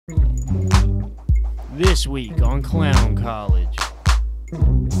This week on Clown College.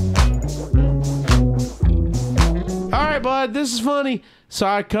 All right, bud, this is funny. So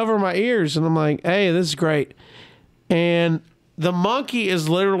I cover my ears, and I'm like, hey, this is great. And the monkey is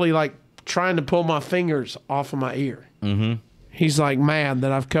literally like trying to pull my fingers off of my ear. Mm-hmm. He's like mad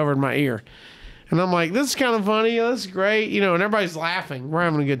that I've covered my ear. And I'm like, this is kind of funny. This is great. You know, and everybody's laughing. We're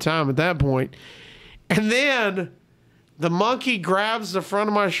having a good time at that point. And then the monkey grabs the front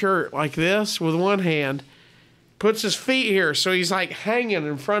of my shirt like this with one hand, puts his feet here. So he's like hanging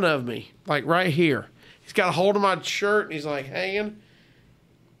in front of me, like right here. He's got a hold of my shirt and he's like hanging.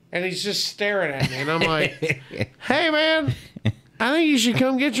 And he's just staring at me. And I'm like, hey, man, I think you should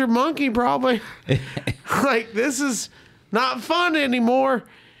come get your monkey probably. Like, this is not fun anymore.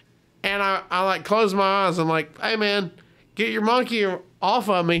 And I like close my eyes. I'm like, hey, man, get your monkey off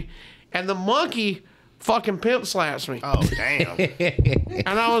of me. And the monkey fucking pimp slaps me. Oh, damn.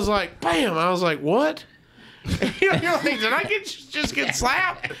 And I was like, bam. I was like, what? You're like, did I just get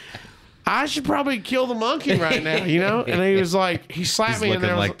slapped? I should probably kill the monkey right now, you know? And he was like, he slapped me. And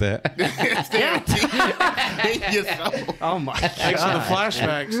there was like that. Oh, my God. Thanks for the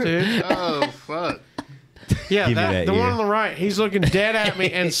flashbacks, dude. Oh, fuck. Yeah, the one on the right, he's looking dead at me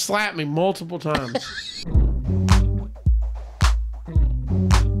and slapped me multiple times.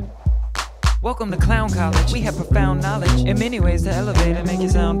 Welcome to Clown College. We have profound knowledge. In many ways, the elevator make you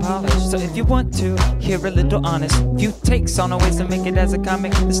sound polished. So if you want to hear a little honest few takes on the ways to make it as a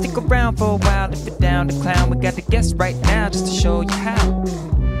comic, then stick around for a while. If you're down to clown, we got the guest right now just to show you how.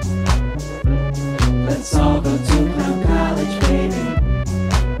 Let's all go to Clown College, baby.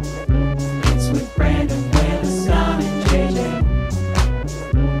 It's with Branden, Willis, Dom, and JJ.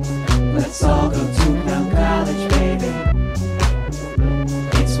 Let's all go to Clown College, baby.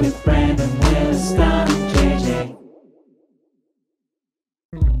 It's with Branden, Willis, Dom, and JJ.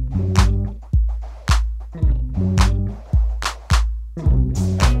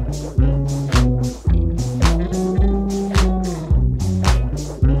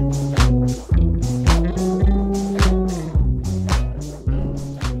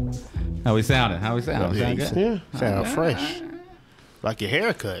 How we sounding? Sound good? Yeah. Sound fresh. Like your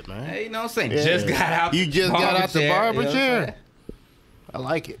haircut, man. Hey, you know what I'm saying? Yeah. Just got out. You just got out the barber chair. I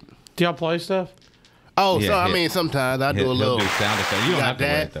like it. Do y'all play stuff? Oh, Yeah, so I hit- mean, sometimes I do a He'll little. do sound effect. You don't have to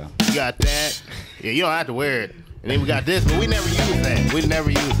wear it, that. though. You got that. Yeah, you don't have to wear it. And then we got this, but we never use that. We never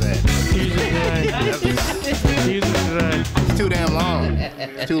use that. Use it today. Use it today. It's too damn long.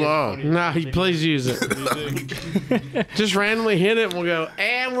 It's too long. Nah, please use it. Just randomly hit it and we'll go,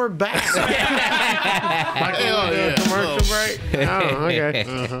 and we're back. Like we Hell do a yeah. commercial break? Oh, okay.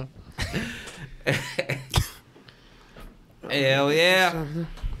 Hell yeah.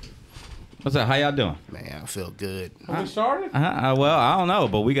 What's up? How y'all doing? Man, I feel good. Have we started? Well, I don't know,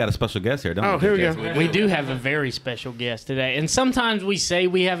 but we got a special guest here, don't we? Oh, here we go. We do have a very special guest today. And sometimes we say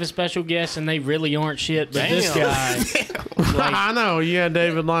we have a special guest and they really aren't shit. But this guy, I know. You had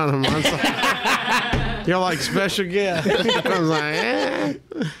David Lanham. I was like, you're like special guest. I was like,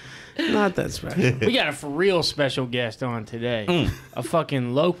 not that special. we got a for real special guest on today. A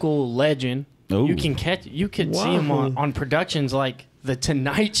fucking local legend. Ooh. You could see him on productions like The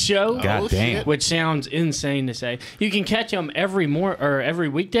Tonight Show. God damn. Which sounds insane to say. You can catch him every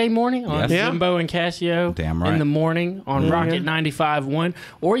weekday morning on Yes. Jimbo and Casio. Damn right. In the morning on Rocket 95.1.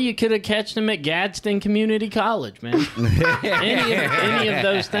 Or you could have catched him at Gadsden Community College, man. any of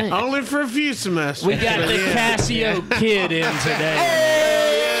those things. Only for a few semesters. We got the Casio Kid in today.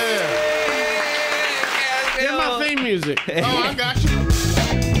 Get my theme music. Oh, I got you.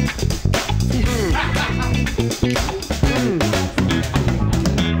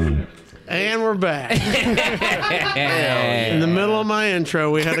 And we're back. In the middle of my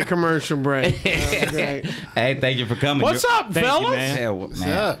intro, we had a commercial break. Great. Hey, thank you for coming. What's up, Thank you, fellas? man. Yeah,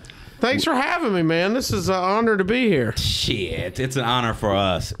 man. Thanks for having me, man. This is an honor to be here. Shit, it's an honor for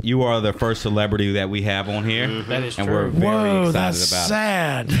us. You are the first celebrity that we have on here. That is and true. we're very Whoa, excited that's about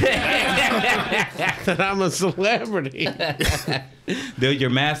sad. That I'm a celebrity. it. Dude,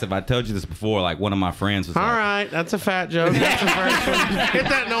 you're massive. I told you this before. Like, one of my friends was All like, right, that's a fat joke. That's the first one. Hit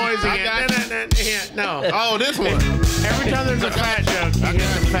that noise again. Yeah, no. Oh, this one. Every time there's a fat joke, you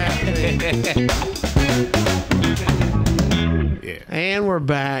hit the fat thing. Yeah. And we're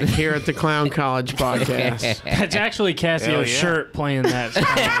back here at the Clown College podcast. That's actually Casio's Hell yeah. shirt playing that song.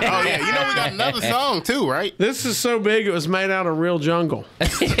 Oh, yeah. You know we got another song, too, right? This is so big it was made out of real jungle.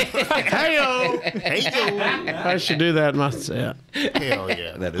 Hey-o! Hey, I should do that in my set. hell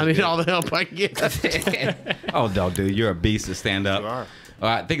yeah. that is I need good. all the help I can get. Oh, no, dude, you're a beast to stand up. You are.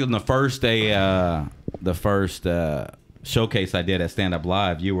 I think on the first day, showcase I did at Stand Up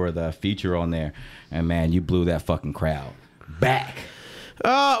Live, you were the feature on there, and man, you blew that fucking crowd back.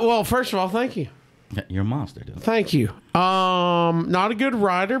 Well, first of all, thank you. You're a monster, dude. Thank you. Not a good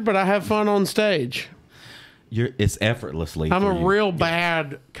writer, but I have fun on stage. It's effortlessly. I'm for a you. real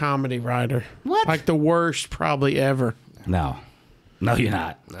bad comedy writer. What? Like the worst probably ever. No, you're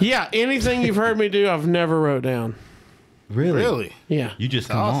not. Yeah, anything you've heard me do, I've never wrote down. Really? Yeah. You just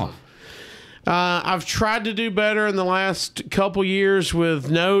come awesome. off. I've tried to do better in the last couple years with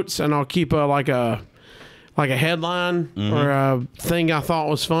notes, and I'll keep a headline or a thing I thought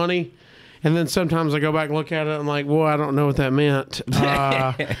was funny. And then sometimes I go back and look at it and I'm like, well, I don't know what that meant.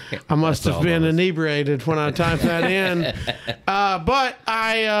 I must have been inebriated when I typed that in. But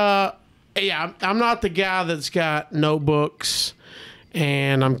I'm not the guy that's got notebooks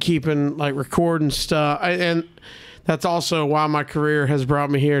and I'm keeping like recording stuff. And that's also why my career has brought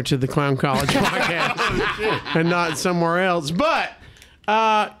me here to the Clown College podcast and not somewhere else. But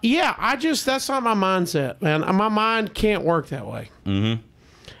that's not my mindset, man. My mind can't work that way. Mm-hmm.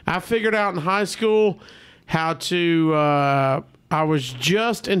 I figured out in high school how to, I was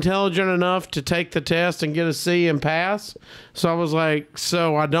just intelligent enough to take the test and get a C and pass. So I was like,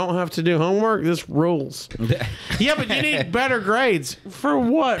 so I don't have to do homework? This rules. Yeah, but you need better grades. For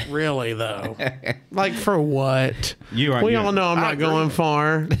what, really, though? Like, for what? We all know I'm not going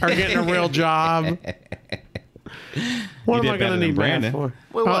far or getting a real job. What am I going to need Branden for?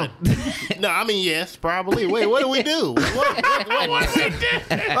 Wait, what? No, I mean, yes, probably. Wait, what do we do? What do we do?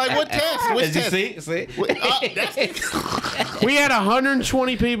 Like, what test? Which test? See? We had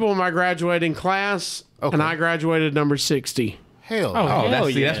 120 people in my graduating class, and I graduated number 60. Hell.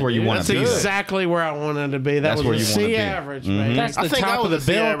 That's where you want to be. That's exactly where I wanted to be. That's where was you a wanna C be. average, man. That's the I think top I of was the a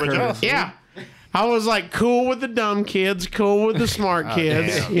C bell average curve. also. Yeah. I was like cool with the dumb kids, cool with the smart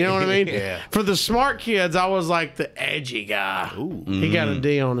kids. damn. You know what I mean? Yeah. For the smart kids, I was like the edgy guy. Ooh. He got a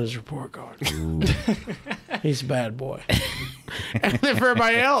D on his report card. He's a bad boy. And then for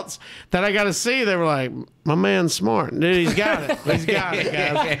everybody else that I got to see, they were like, my man's smart. Dude, he's got it. He's got it,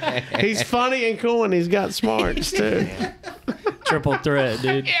 guys. He's funny and cool, and he's got smarts, too. Triple threat,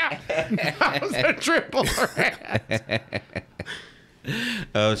 dude. Yeah. I was a triple threat.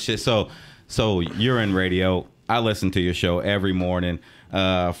 Oh shit! So you're in radio. I listen to your show every morning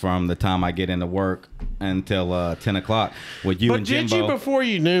from the time I get into work until 10 o'clock with you and Jimbo. But did you before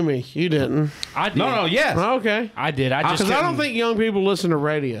you knew me? You didn't. I did. No, yes. Okay. I did. I just Because I don't couldn't- think young people listen to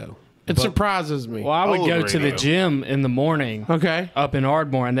radio. It surprises me. Well, I would Old go to the radio. gym in the morning. Okay. Up in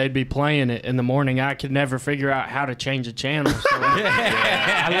Ardmore, and they'd be playing it in the morning. I could never figure out how to change a channel. So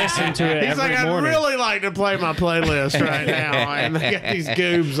I listened to it He's every like, morning. I'd really like to play my playlist right now. And they got these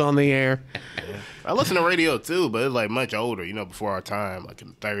goobs on the air. I listen to radio too, but it's like much older, before our time, like in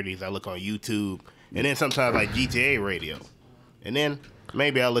the 30s. I look on YouTube, and then sometimes like GTA radio, and then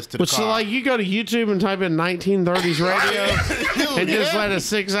maybe I listen to the So, car. like, you go to YouTube and type in 1930s radio Dude, and just yeah. let a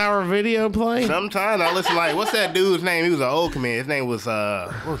 6-hour video play? Sometimes I listen like, what's that dude's name? He was an old comedian. His name was,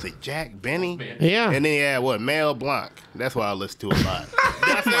 what was it, Jack Benny? Yeah. And then he had, Mel Blanc. That's what I listen to a lot.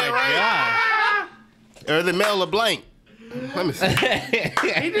 That's not right. Or is it Mel LeBlanc? Let me see.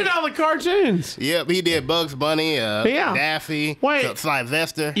 He did all the cartoons. Yep, he did Bugs Bunny, Daffy, Wait.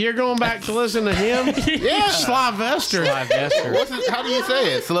 Sylvester. You're going back to listen to him? Yeah. Sylvester. How do you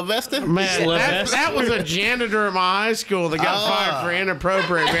say it? Sylvester? Man, that was a janitor at my high school that got fired for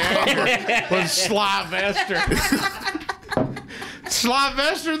inappropriate behavior. Was Sylvester.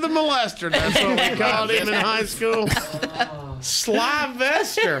 Sylvester the molester. That's what we called him in high school.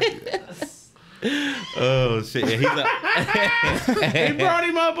 Sylvester. Oh shit! He brought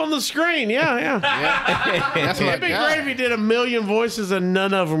him up on the screen. Yeah. That's my It'd be guy. great if he did a million voices and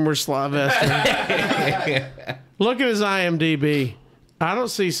none of them were Sylvester. Look at his IMDb. I don't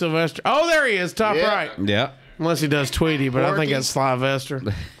see Sylvester. Oh, there he is, top right. Yeah. Unless he does Tweety, but I think that's Sylvester.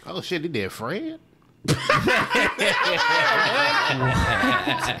 Oh, shit, he did Fred?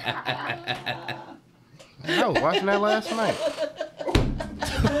 I was watching that last night.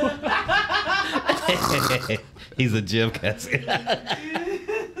 He's a Jim Cassie. He's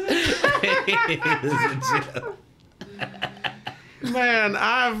a Jim. Man,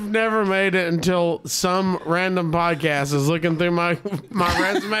 I've never made it until some random podcast is looking through my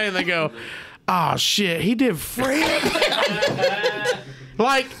resume and they go, oh shit, he did Fred.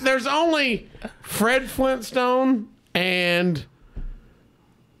 Like, there's only Fred Flintstone and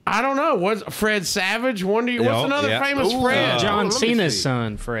I don't know, what's Fred Savage? What's another famous Fred? John let me Cena's see.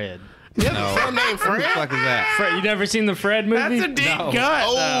 son, Fred. Yeah, some named What the Fred. fuck is that? Fred, you never seen the Fred movie? That's a deep No. cut.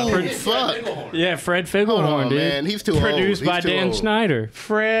 Oh, fuck. Yeah, Fred Figglehorn, Oh, dude. man, he's too old. Produced He's by too Dan old. Schneider.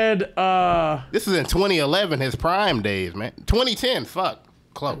 Fred, This is in 2011, his prime days, man. 2010, fuck.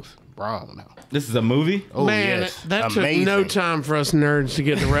 Close. Wrong now. This is a movie? Oh, man, yes. that Amazing. took no time for us nerds to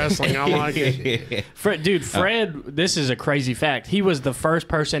get to wrestling. I like it. Fred, this is a crazy fact. He was the first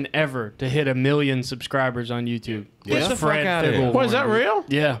person ever to hit 1 million subscribers on YouTube. Get Was the fuck Fred outta here. Figglehorn, What, is that dude. real?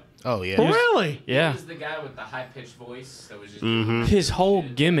 Yeah. Oh, yeah. Really? Yeah. He was the guy with the high-pitched voice that was just... His whole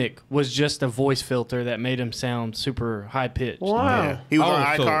gimmick was just a voice filter that made him sound super high pitched. Wow. Yeah. He was Oh,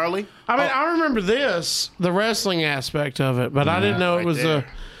 on so- iCarly. I mean, I remember this, the wrestling aspect of it, but I didn't know right it was there. the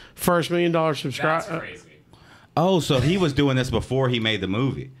first $1 million That's subscriber. crazy. Oh, so he was doing this before he made the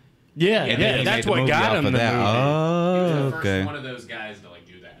movie. Yeah, And then he that's made the what movie got off him of the that. movie. He was Oh, the first okay. one of those guys to like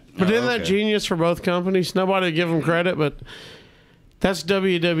do that. But isn't that okay. genius for both companies? Nobody give them credit, but that's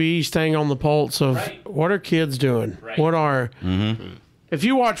WWE staying on the pulse of Right. what are kids doing? Right. What are... If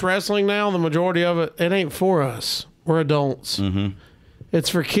you watch wrestling now, the majority of it, it ain't for us. We're adults. It's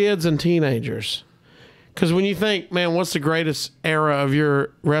for kids and teenagers. Because when you think, man, what's the greatest era of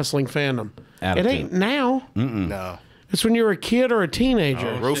your wrestling fandom? Attitude. It ain't now. No. It's when you're a kid or a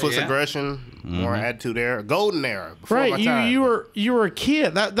teenager. Ruthless yeah. aggression, more attitude era, golden era. Before Right, my you time. you were a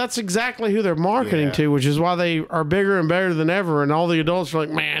kid. That's exactly who they're marketing Yeah. to, which is why they are bigger and better than ever. And all the adults are like,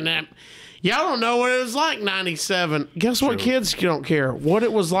 man, y'all don't know what it was like '97. Guess what? Kids don't care what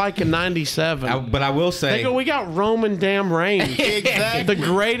it was like in '97. But I will They say, go, we got Roman damn Reigns, Exactly. the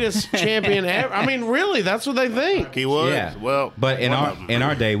greatest champion ever. I mean, really, that's what they think. He was. yeah. Well, but in one our of 'em. in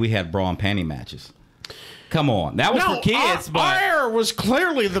our day, we had bra and panty matches. Come on, that was No, for kids, our but era was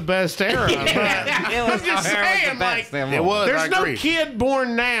clearly the best era. but I'm just saying, like, It was. I there's no agree. kid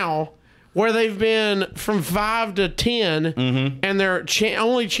born now where they've been from 5 to 10 and their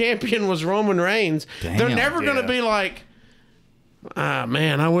only champion was Roman Reigns. They're Damn. never going to Yeah. be like,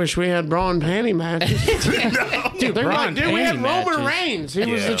 man, I wish we had bra and panty matches. Dude, They're bra like, and dude, we panty had Roman matches. Reigns. He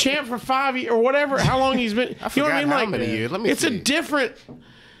was Yeah. the champ for 5 years or whatever, how long he's been. You know what I forgot mean? how Like, many years. Let me it's a see. different.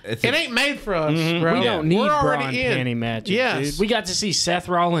 it's It ain't made for us, bro. We don't need We're bra already and in. panty matches, Yes. dude. We got to see Seth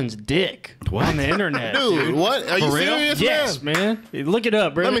Rollins' dick on the internet. Dude, what? Are you For real? serious, Yes, man? man. Look it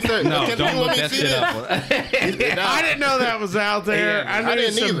up, bro. Let me say. no, can- don't let look me that see shit this. up. I didn't know that was out there. Yeah, I knew I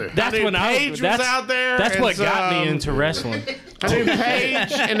didn't some, either. That's I knew when Paige was out there. That's and what got me some- into wrestling. I knew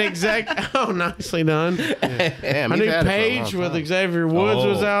Paige and Oh, nicely done. Damn, I he's knew had it for a Paige long with time. Xavier Woods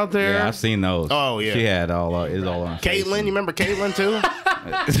was out there. Yeah, I've seen those. Oh, yeah. she had all. It's all on. her face. Caitlyn, you remember Caitlyn too?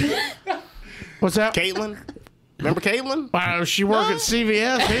 What's that? Caitlyn, remember Caitlyn? Wow, she worked at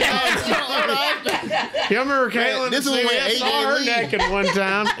CVS. You remember Caitlyn? this at is when CVS? AJ Saw her Lee- naked one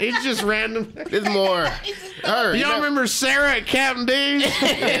time. It's just random. This is more her. Y'all remember Sarah at Captain D's?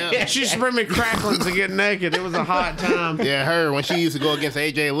 Yeah. She used to bring me cracklings to get naked. It was a hot time. Yeah, her when she used to go against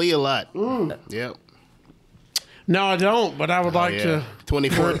AJ Lee a lot. Yep. No, I don't, but I would like Yeah. to.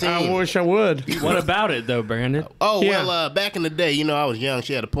 2014. I wish I would. What about it, though, Brandon? Oh, Yeah. well, back in the day, you know, I was young.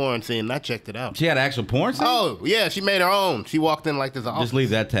 She had a porn scene, and I checked it out. She had actual porn scene? Oh, yeah, she made her own. She walked in like this. Just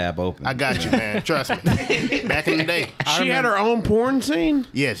leave that tab open. I got you, man. Trust me. Back in the day. She had her own porn scene?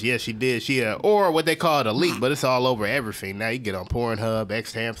 Yes, she did. She or what they call it a leak, but it's all over everything. Now you get on Pornhub,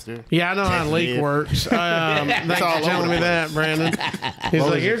 X Hamster. Yeah, I know how Text leak me. works. Thanks all for telling over me the that, Brandon. He's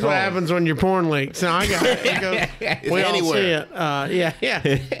like, is it here's what called? happens when your porn leaks. No, I got it. He goes, we all see anywhere. it. Yeah.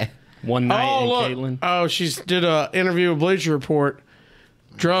 One night Oh, in look. Caitlin. Oh, she did an interview with Bleacher Report.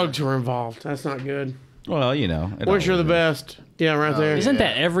 Drugs were involved. That's not good. Well, you know. it Wish her the always best. Yeah, right there. Isn't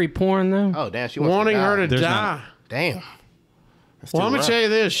that every porn, though? Oh, damn, she wants Wanting to her to There's die. not- Damn. That's Well, too I'm going rough. to tell you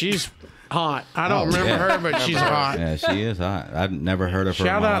this. She's hot. I don't remember yeah. her, but she's hot. Yeah, she is hot. I've never heard of her.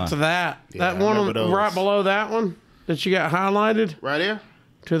 Shout in my out life. to that. Yeah, That I one remember those. right below that one that you got highlighted Right here?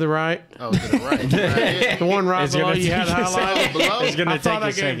 to the right. Oh, to the right. Right here. The one right It's below gonna you had take a highlighted. Below? It's going I to thought take I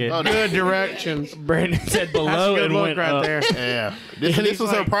a gave second. good directions. Brandon said That's below a good and look went right up. there. Yeah. This And was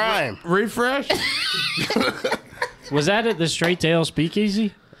he's her like, prime. Refresh. Was that at the Straight Tail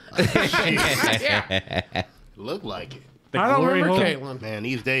Speakeasy? Look like it. The I don't Glory remember Hole? Caitlyn. Man,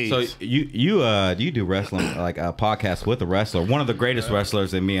 these days. So you do wrestling, like a podcast with a wrestler, one of the greatest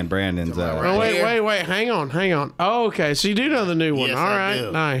wrestlers in me and Brandon's. Oh, wait, here. wait. Hang on. Oh, okay. So you do know the new one. Yes, All I right.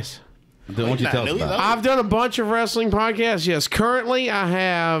 do. Nice. Why don't you Not tell us new, about it? though. I've done a bunch of wrestling podcasts. Yes. Currently, I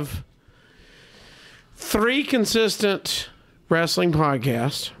have 3 consistent wrestling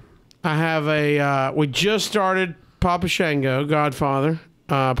podcasts. I have we just started Papa Shango, Godfather.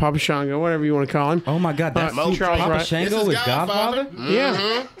 Papa Shango, whatever you want to call him. Oh my God, that's Mo Charles Papa Wright. Shango is Godfather?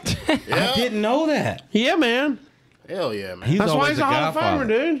 Yeah. I didn't know that. Yeah, man. Hell yeah, man. He's That's why always he's a Hall of Famer,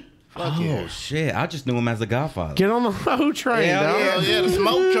 dude. Fuck Oh yeah. shit! I just knew him as the Godfather. Get on the hoe train, dog. Hell yeah, the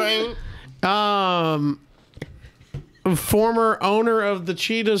smoke train. Former owner of the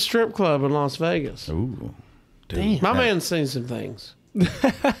Cheetah Strip Club in Las Vegas. Ooh, My man's seen some things.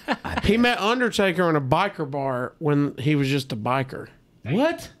 He met Undertaker in a biker bar when he was just a biker.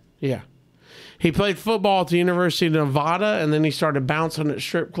 what? Yeah. He played football at the University of Nevada, and then he started bouncing at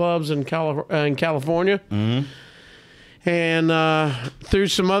strip clubs in California. Mm-hmm. And through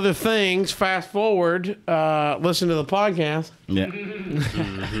some other things, fast forward, listen to the podcast. Yeah.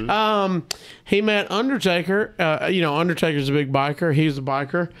 He met Undertaker. Undertaker's a big biker. He's a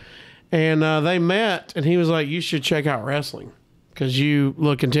biker. And they met, and he was like, you should check out wrestling because you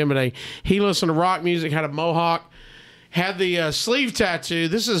look intimidating. He listened to rock music, had a mohawk, had the sleeve tattoo.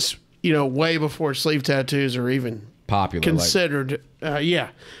 This is, way before sleeve tattoos are even Popular. considered. Yeah.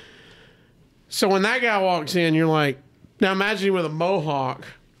 So when that guy walks in, you're like, now imagine him with a mohawk.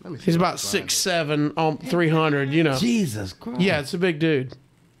 He's about 6'7", 300, Jesus Christ. Yeah, it's a big dude.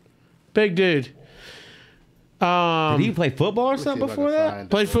 Big dude. Did he play football or something before that?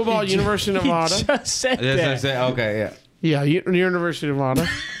 Played football at University of Nevada. Just said Yes, that. okay, yeah. Yeah, University of Nevada.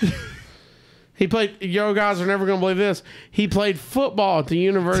 He played, guys are never going to believe this. He played football at the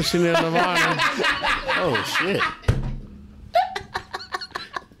University of Nevada. Oh, shit.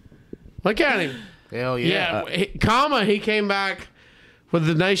 Look at him. Hell yeah. He came back with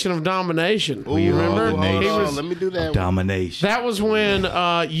the Nation of Domination. Ooh, You remember? hold He on, was- let me do that. Domination. that was when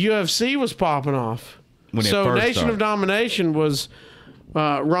UFC was popping off. When it So first Nation started. of Domination was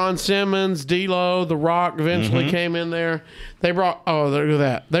Ron Simmons, D-Lo, The Rock eventually came in there. They brought, look at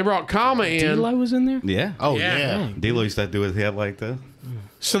that. They brought Kama in. D-Lo was in there? Yeah. Oh, Yeah. yeah. D-Lo used to do his head like that.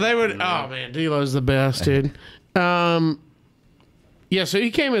 So they would, oh man, D-Lo's the best, dude. Yeah, so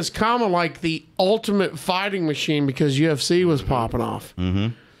he came as Kama like the ultimate fighting machine because UFC was popping off.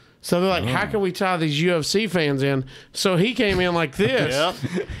 Mm-hmm. So they're like, how can we tie these UFC fans in? So he came in like this. Yep.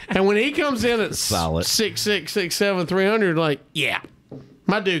 And when he comes in at Solid. 6'6", 6'7", 300, like, yeah,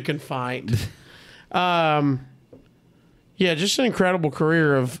 my dude can fight. Yeah, just an incredible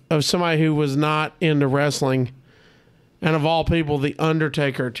career of somebody who was not into wrestling. And of all people, The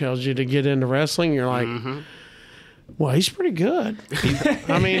Undertaker tells you to get into wrestling. You're like, well, he's pretty good.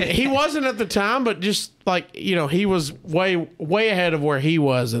 I mean, he wasn't at the time, but just like, he was way ahead of where he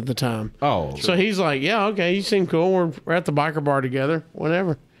was at the time. Oh. So he's like, yeah, okay, you seem cool. We're at the biker bar together,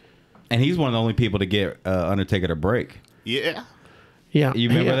 whatever. And he's one of the only people to get Undertaker to break. Yeah. Yeah. You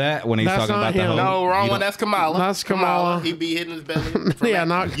remember that when he's That's talking not about the him. whole... No, wrong you one. don't- That's Kamala. That's Kamala. He be hitting his belly. Yeah,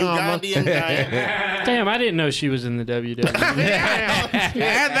 not Kama. Ugandan giant. Damn, I didn't know she was in the WWE. Add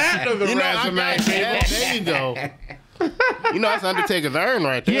that to the I resume, got people. that. There you go. That's Undertaker's urn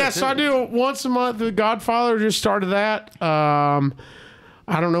right there. Yes, I do once a month. The Godfather just started that. I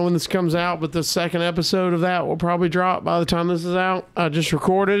don't know when this comes out, but the second episode of that will probably drop by the time this is out. I just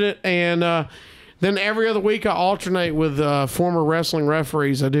recorded it, and then every other week I alternate with former wrestling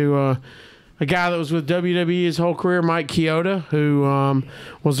referees. I do a guy that was with WWE his whole career, Mike Chloda, who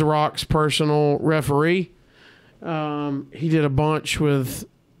was The Rock's personal referee. He did a bunch with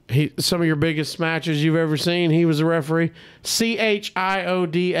some of your biggest matches you've ever seen. He was a referee.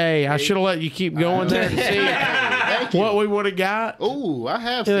 Chioda. I should have let you keep going there to see what we would have got. Ooh, I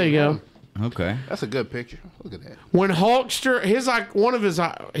have There seen you one. go. Okay. That's a good picture. Look at that. When Hulkster,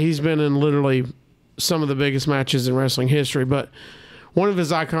 he's been in literally some of the biggest matches in wrestling history, but one of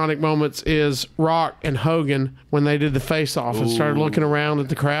his iconic moments is Rock and Hogan when they did the face-off and started looking around at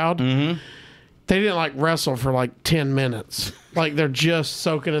the crowd. Mm-hmm. They didn't like wrestle for like 10 minutes. Like they're just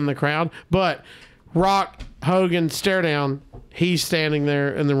soaking in the crowd. But Rock, Hogan, stare down. He's standing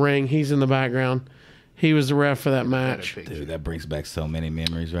there in the ring. He's in the background. He was the ref for that match. Dude, that brings back so many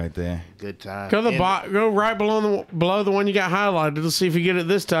memories right there. Good time. Go go right below the one you got highlighted. Let's see if you get it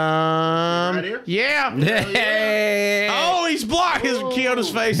this time. Right here? Yeah. Hey. Oh, he's blocked. Kyoto's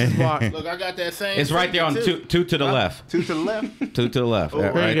face is blocked. Look, I got that same. It's right there on picture, two to the left. Two to the left. Two to the left.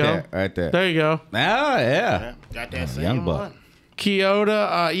 There right you go. there. Right there. There you go. Ah, yeah. Yeah, got that same Young buck. one.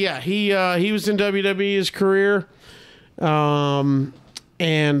 Kyoto, he was in WWE his career, and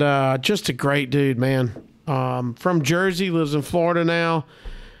just a great dude, man. From Jersey, lives in Florida now.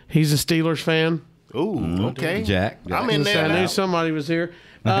 He's a Steelers fan. Ooh, okay. Jack. I'm in there I knew now. somebody was here.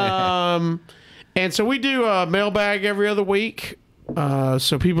 And so we do a mailbag every other week.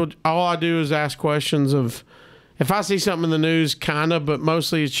 So all I do is ask questions of, if I see something in the news, kind of, but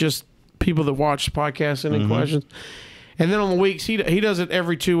mostly it's just people that watch the podcast any questions. And then on the weeks, he does it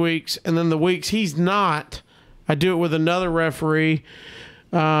every 2 weeks. And then the weeks he's not, I do it with another referee.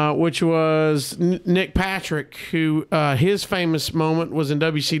 which was Nick Patrick, who his famous moment was in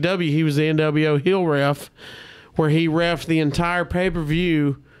WCW. He was the NWO heel ref, where he reffed the entire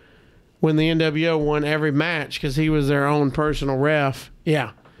pay-per-view when the NWO won every match because he was their own personal ref.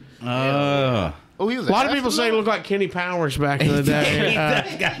 Yeah. Oh, he was A lot of people say he looked like Kenny Powers back in the day.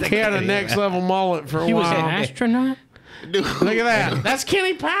 He had a next level mullet for a He while. was an astronaut? Look at that. That's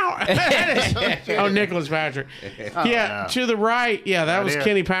Kenny Powers. Oh, Nicholas Patrick. Yeah, to the right. Yeah, that was there.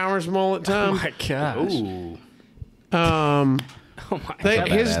 Kenny Powers' mullet time. My gosh. Ooh. Oh, my God.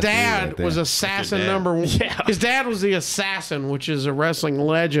 His Badass dad dude right was there. assassin That's your dad. number one. Yeah. His dad was the Assassin, which is a wrestling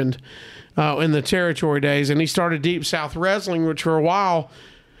legend in the territory days. And he started Deep South Wrestling, which for a while,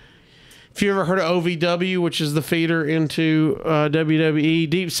 if you ever heard of OVW, which is the feeder into WWE,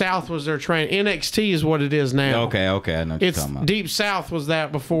 Deep South was their train. NXT is what it is now. Okay, I know what you're It's talking about. Deep South was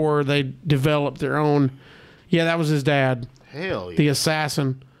that before they developed their own. Yeah, that was his dad, Hell yeah. the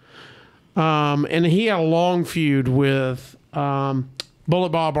Assassin. And he had a long feud with Bullet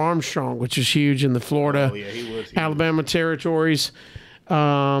Bob Armstrong, which is huge in the Florida, Oh, yeah, he was huge. Alabama territories. They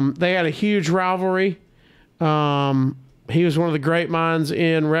had a huge rivalry. He was one of the great minds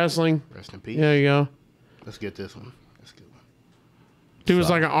in wrestling. Rest in peace. There you go. Let's get this one. That's a good one. He was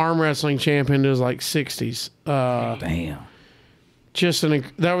like an arm wrestling champion in his like 60s. Damn. Just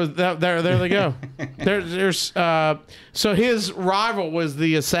there they go. There's so his rival was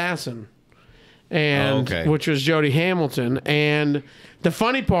the Assassin, and Okay. which was Jody Hamilton. And the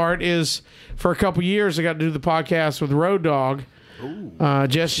funny part is, for a couple years, I got to do the podcast with Road Dogg,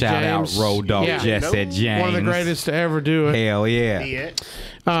 Jesse Shout James. out Road Dogg Yeah. Jesse James. One of the greatest to ever do it. Hell yeah.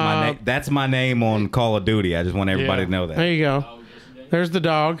 Yeah. That's my name on Call of Duty. I just want everybody to know that. There you go. There's the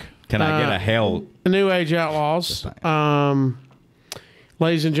dog. Can I get a hell? New Age Outlaws.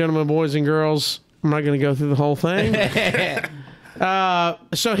 Ladies and gentlemen, boys and girls, I'm not going to go through the whole thing.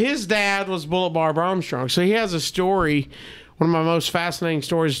 So his dad was Bullet Bob Armstrong. So he has a story. One of my most fascinating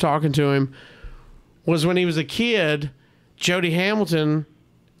stories talking to him was when he was a kid, Jody Hamilton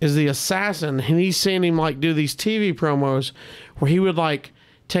is the Assassin, and he's seen him like do these TV promos where he would like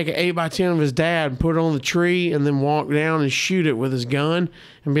take an 8x10 of his dad and put it on the tree and then walk down and shoot it with his gun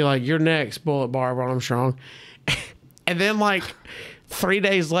and be like, "You're next, Bullet Bob Armstrong." And then like 3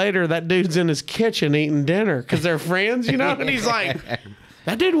 days later, that dude's in his kitchen eating dinner because they're friends, you know? And he's like,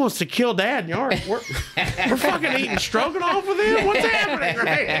 "That dude wants to kill Dad. And we're fucking eating stroganoff with him? What's happening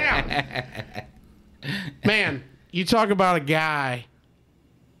right now?" Man, you talk about a guy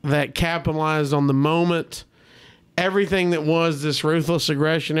that capitalized on the moment, everything that was this ruthless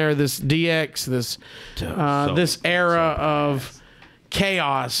aggression era, this DX, this era of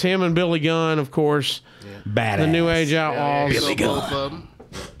chaos. Him and Billy Gunn, of course, Badass. the New Age Outlaws. Billy Gunn.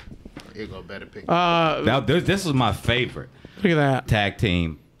 Here you go, better pick. Now, this is my favorite Look at that. tag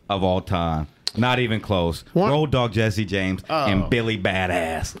team of all time. Not even close. What? Road Dogg Jesse James and Billy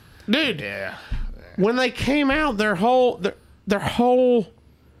Badass. Dude, Yeah. when they came out, their whole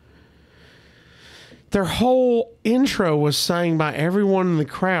intro was sang by everyone in the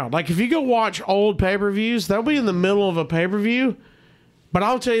crowd. Like if you go watch old pay-per-views, they'll be in the middle of a pay-per-view. But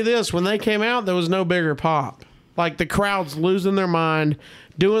I'll tell you this, when they came out, there was no bigger pop. Like the crowd's losing their mind,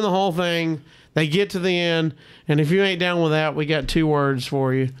 doing the whole thing. They get to the end, and if you ain't down with that, we got 2 words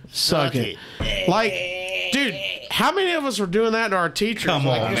for you. Suck it. Like, dude, how many of us were doing that to our teachers? Come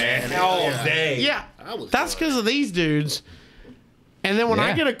Like, on, man. All day. Yeah, was that's because of these dudes. And then when I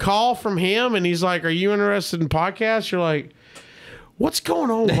Yeah. get a call from him and he's like, "Are you interested in podcasts?" You're like, "What's going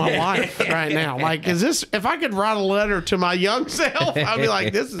on with my life right now? Like, is this, if I could write a letter to my young self, I'd be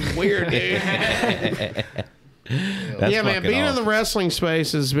like, this is weird, dude." That's Yeah, man, fucking being in awesome. the wrestling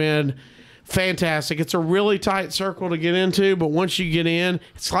space has been fantastic. It's a really tight circle to get into, but once you get in,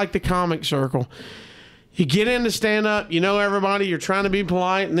 it's like the comic circle. You get into stand up, you know everybody, you're trying to be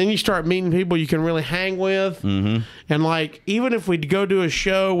polite, and then you start meeting people you can really hang with. Mm-hmm. And like, even if we go do a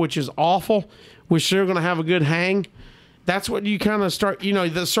show which is awful, we're still going to have a good hang. That's what you kind of start, you know,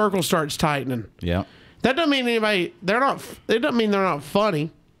 the circle starts tightening. Yeah. That doesn't mean it doesn't mean they're not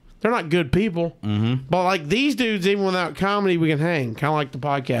funny. They're not good people. Mm-hmm. But like these dudes, even without comedy, we can hang. Kind of like the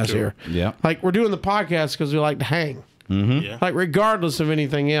podcast here. Yeah. Like we're doing the podcast because we like to hang. Mm-hmm. Yeah. Like regardless of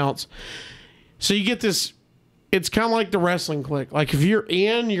anything else. So you get this, it's kind of like the wrestling clique. Like if you're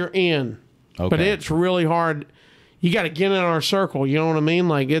in, you're in. Okay. But it's really hard. You got to get in our circle. You know what I mean?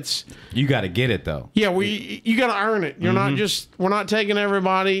 Like it's, You got to get it, though. yeah, you got to earn it. You're not just, we're not taking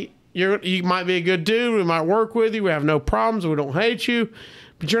everybody. You might be a good dude. We might work with you. We have no problems. We don't hate you.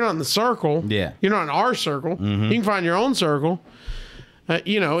 But you're not in the circle. Yeah. You're not in our circle. You can find your own circle.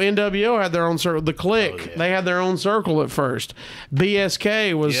 NWO had their own circle. The Click, they had their own circle at first.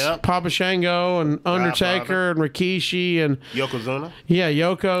 BSK was Papa Shango and Undertaker and Rikishi and Yokozuna. Yeah,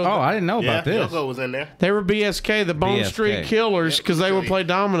 Yoko. Oh, I didn't know about this. Yoko was in there. They were BSK, the Bone Street Killers, because they would play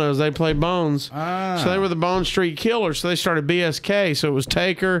dominoes. They played bones. So they were the Bone Street Killers. So they started BSK. So it was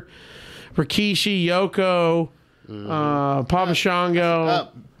Taker, Rikishi, Yoko, Papa Shango.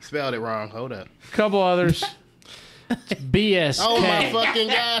 Spelled it wrong. Hold up. A couple others. BSK. Oh my fucking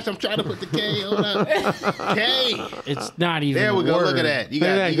gosh! I'm trying to put the K. Hold up. K. It's not even. There we go. Word. Look at that. You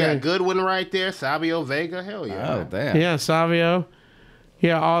got Goodwin right there. Savio Vega. Hell yeah. Oh damn. Yeah, Savio.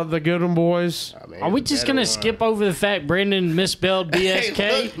 Yeah, all the Goodwin boys. I mean, Are we just gonna skip over the fact Branden misspelled BSK?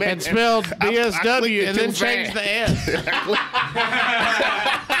 Hey, look, man, And spelled BSW and then changed the S.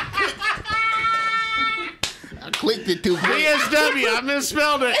 I clicked it too quick. BSW. I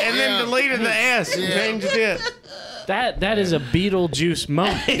misspelled it and then deleted the S and changed it. That is a Beetlejuice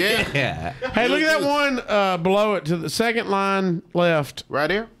moment. Yeah. Hey, look at that one below it to the second line left.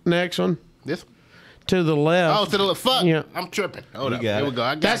 Right here. Next one This. to the left. Oh, to the left. Fuck. Yeah. I'm tripping. Hold up. got Here it. we go.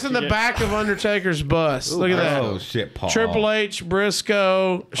 I got That's in the back of Undertaker's bus. Look at that. Oh shit, Paul. Triple H,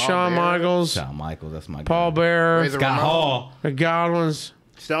 Briscoe, Shawn Bearer. Michaels, Shawn Michaels, that's my Paul guy. Bearer, Razor Scott Ramon. Hall. the Godwins.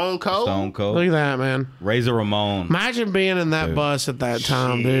 Stone Cold. Stone Cold. Look at that, man. Razor Ramon. Imagine being in that bus at that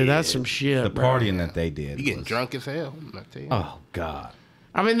time, dude. That's some shit. The bro. partying that they did. You getting was- drunk as hell. I tell you. Oh God.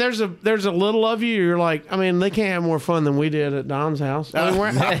 I mean, there's a little of you. You're like, I mean, they can't have more fun than we did at Dom's house. I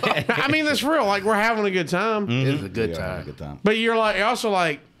mean, that's real. Like, we're having a good time. It was a good Yeah, time. Good time. But you're like, also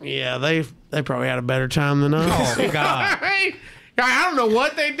like, yeah, they probably had a better time than us. Oh God. I don't know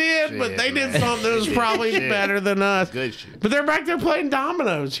what they did, but Shit, they did man. something that was probably Shit. better than us. Good shit. But they're back there playing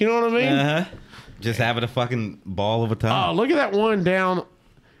dominoes. You know what I mean? Uh-huh. Just having a fucking ball of a Oh, time. look at that one down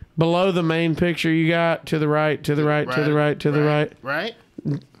below the main picture you got. To the right, to the right, to the right, to the right, Right?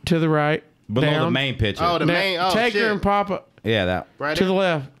 to the right. Below the down. main picture. Oh, the main. Oh, Taker shit. and Papa yeah, that. Right to there? the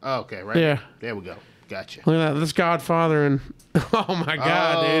left. Oh, okay, right. Yeah. There we go. Gotcha. Look at that. That's Godfather and oh my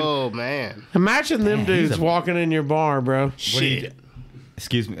God, dude. Oh, man. Imagine them dudes a- walking in your bar, bro. Shit.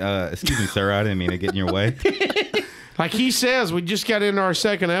 Excuse me, sir. I didn't mean to get in your way. Like he says, we just got into our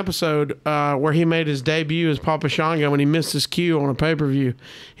second episode where he made his debut as Papa Shango when he missed his cue on a pay-per-view.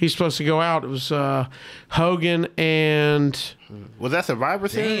 He's supposed to go out. It was Hogan and Was that Survivor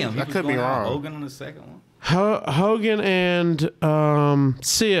Series? Damn, I could be wrong. Hogan on the second one. Hogan and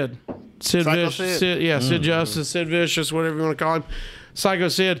Sid. Sid Psycho Vicious. Sid? Sid Justice, Sid Vicious, whatever you want to call him. Psycho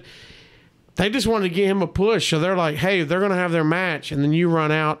Sid. They just wanted to give him a push. So they're like, hey, they're going to have their match, and then you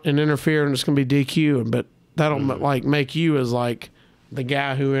run out and interfere, and it's going to be DQ. But that'll like make you as like the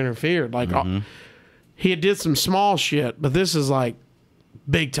guy who interfered. Like he did some small shit, but this is like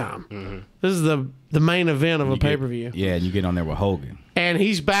big time. This is the main event of a pay-per-view. Yeah, and you get on there with Hogan. And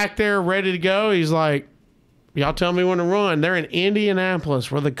he's back there ready to go. He's like, y'all tell me when to run. They're in Indianapolis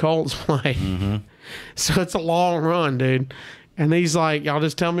where the Colts play. So it's a long run, dude. And he's like, y'all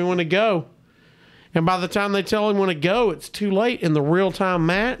just tell me when to go. And by the time they tell him when to go, it's too late in the real-time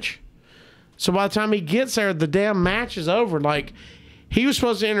match. So by the time he gets there, the damn match is over. Like, he was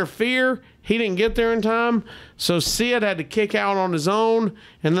supposed to interfere. He didn't get there in time. So Sid had to kick out on his own.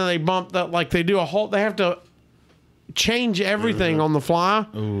 And then they bumped up, like they do a whole, they have to change everything on the fly.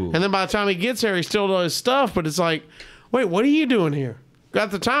 And then by the time he gets there, he still does his stuff. But it's like, wait, what are you doing here?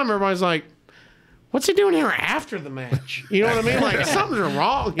 At the time, everybody's like, what's he doing here after the match? You know what I mean? Like, something's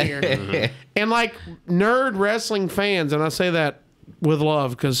wrong here. And like nerd wrestling fans, and I say that with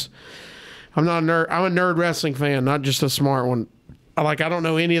love because I'm not a nerd. I'm a nerd wrestling fan, not just a smart one. I don't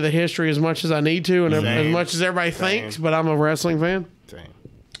know any of the history as much as I need to and as much as everybody thinks, but I'm a wrestling fan. Same.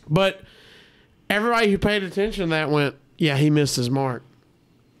 But everybody who paid attention to that went, yeah, he missed his mark.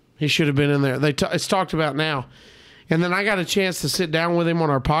 He should have been in there. It's talked about now. And then I got a chance to sit down with him on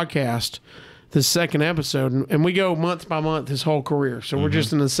our podcast, this second episode, and we go month by month his whole career. So we're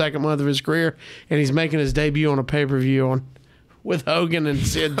just in the second month of his career, and he's making his debut on a pay-per-view with Hogan and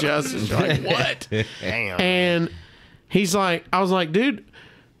Sid Justice. You're like, what? Damn. And he's like, I was like, dude,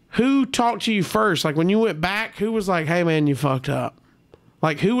 who talked to you first? Like when you went back, who was like, hey man, you fucked up?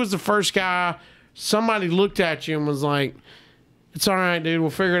 Like who was the first guy? Somebody looked at you and was like, it's all right, dude, we'll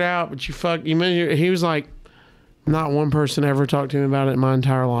figure it out. But he was like, not one person ever talked to me about it in my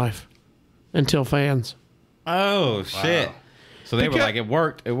entire life until fans. Oh shit! So they were like, it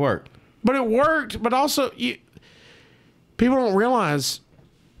worked. It worked. But it worked. But also, people don't realize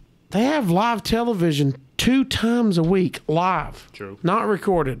they have live television 2 times a week, live. True. Not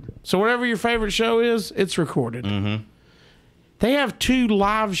recorded. So whatever your favorite show is, it's recorded. They have 2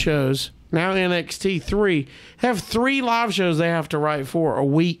 live shows now NXT 3, have 3 live shows they have to write for a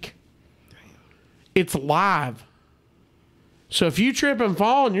week. It's live. So if you trip and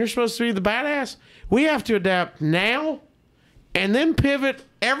fall and you're supposed to be the badass, we have to adapt now and then pivot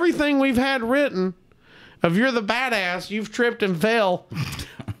everything we've had written of you're the badass, you've tripped and fell.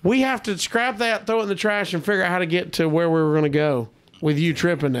 We have to scrap that, throw it in the trash, and figure out how to get to where we were going to go with you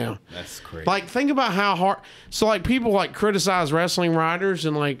tripping now. That's crazy. Like, think about how hard. So, like, people, like, criticize wrestling writers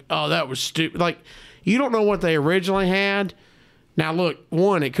and, like, oh, that was stupid. Like, you don't know what they originally had. Now, look,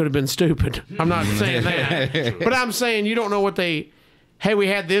 one, it could have been stupid. I'm not saying that. But I'm saying you don't know what they, hey, we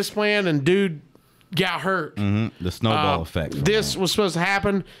had this plan and dude got hurt. Mm-hmm. The snowball effect. This was supposed to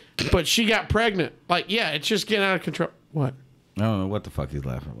happen, but she got pregnant. Like, yeah, it's just getting out of control. What? I don't know what the fuck he's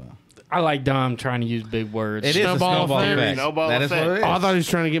laughing about. I like Dom trying to use big words. It is a snowball effect. Snowball That is effect. what it is. Oh, I thought he was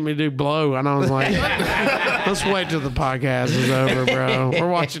trying to get me to do blow, and I was like, let's wait till the podcast is over, bro. We're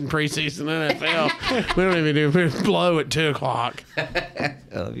watching preseason NFL. We don't even do blow at 2 o'clock.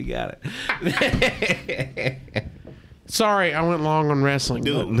 Oh, you got it. Sorry, I went long on wrestling.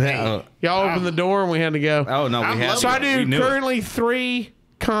 Dude, No. Y'all opened the door, and we had to go. Oh, no, we have. So I do We knew it. currently 3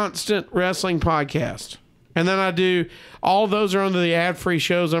 constant wrestling podcasts. And then I do, all those are under the ad-free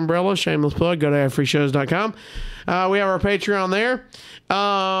shows umbrella. Shameless plug, go to adfreeshows.com. We have our Patreon there.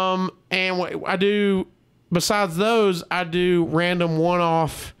 And I do, besides those, I do random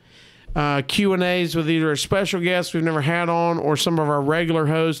one-off Q&As with either a special guest we've never had on or some of our regular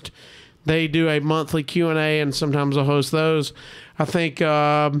hosts. They do a monthly Q&A, and sometimes I'll host those. I think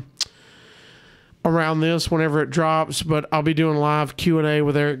around this, whenever it drops, but I'll be doing live Q&A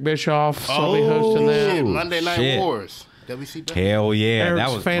with Eric Bischoff, so I'll be hosting that. Shit, Monday Night Shit. Wars. WCW. Hell yeah. Eric's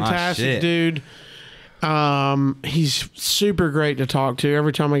that was fantastic, my shit. dude. He's super great to talk to.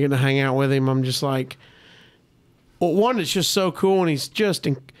 Every time I get to hang out with him, I'm just like, well, one, it's just so cool, and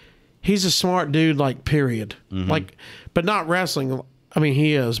he's a smart dude, like, period. Like, but not wrestling. I mean,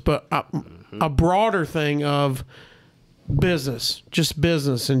 he is, but a broader thing of business, just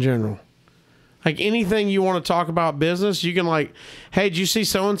business in general. Like, anything you want to talk about business, you can, like, hey, did you see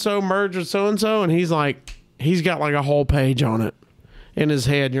so-and-so merge with so-and-so? And he's like, he's got like a whole page on it in his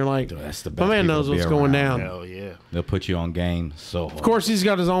head. And you're like, That's the best my man people knows to be what's going around. down. Hell yeah. They'll put you on game so hard. Of course, he's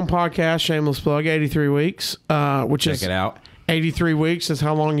got his own podcast, shameless plug, 83 Weeks, which Check is it out. 83 weeks is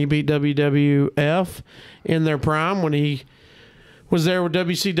how long he beat WWF in their prime when he was there with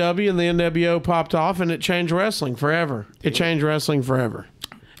WCW and the NWO popped off, and it changed wrestling forever. It changed wrestling forever.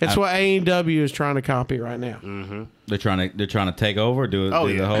 It's what AEW is trying to copy right now. They're trying to take over, do Oh,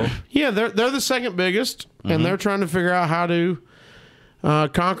 the yeah. whole. Yeah, they're the second biggest, and they're trying to figure out how to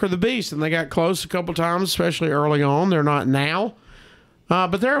conquer the beast. And they got close a couple times, especially early on. They're not now,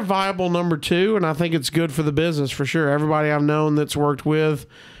 but they're a viable number 2, and I think it's good for the business for sure. Everybody I've known that's worked with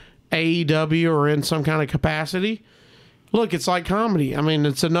AEW or in some kind of capacity, look, it's like comedy. I mean,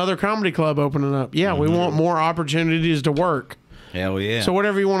 it's another comedy club opening up. Yeah, we want more opportunities to work. Hell yeah. So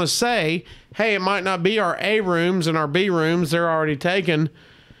whatever you want to say, hey, it might not be our A rooms and our B rooms, they're already taken.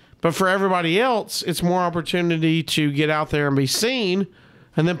 But for everybody else, it's more opportunity to get out there and be seen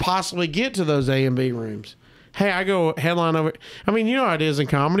and then possibly get to those A and B rooms. Hey, I go headline over. I mean, you know how it is in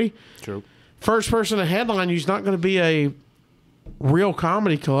comedy. True. First person to headline you's not going to be a real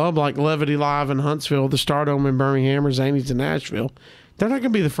comedy club like Levity Live in Huntsville, the Stardome in Birmingham, or Zany's in Nashville. They're not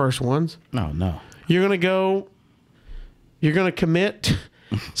going to be the first ones. No. You're going to go. You're going to commit.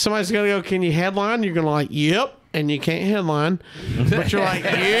 Somebody's going to go, can you headline? You're going to like, yep. And you can't headline. But you're like,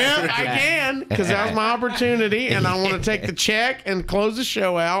 yep, I can. Because that was my opportunity. And I want to take the check and close the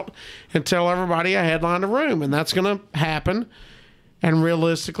show out and tell everybody I headlined a room. And that's going to happen. And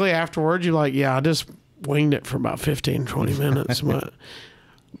realistically, afterwards, you're like, yeah, I just winged it for about 15, 20 minutes. But,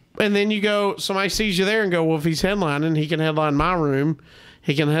 and then you go, somebody sees you there and go, well, if he's headlining, he can headline my room.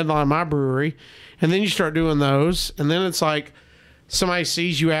 He can headline my brewery. And then you start doing those. And then it's like somebody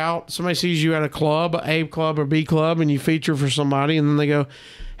sees you out. Somebody sees you at a club, A club or B club, and you feature for somebody. And then they go,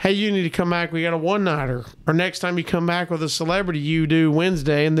 hey, you need to come back. We got a one-nighter. Or next time you come back with a celebrity, you do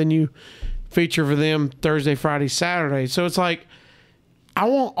Wednesday. And then you feature for them Thursday, Friday, Saturday. So it's like, I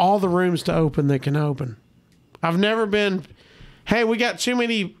want all the rooms to open that can open. I've never been, hey, we got too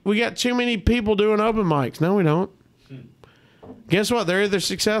many people doing open mics. No, we don't. Guess what? They're either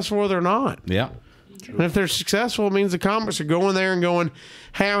successful or they're not. Yeah. And if they're successful, it means the comics are going there and going,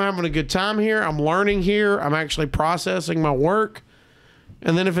 hey, I'm having a good time here. I'm learning here. I'm actually processing my work.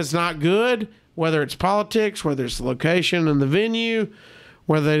 And then if it's not good, whether it's politics, whether it's the location and the venue,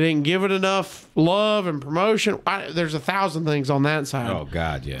 whether they didn't give it enough love and promotion, there's 1,000 things on that side. Oh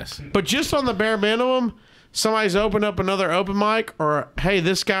God, yes. But just on the bare minimum, somebody's opened up another open mic, or hey,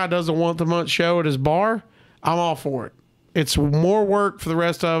 this guy does a once a month show at his bar, I'm all for it. It's more work for the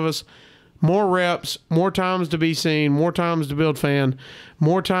rest of us, more reps, more times to be seen, more times to build fan,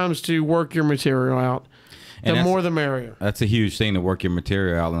 more times to work your material out. The more the merrier. That's a huge thing, to work your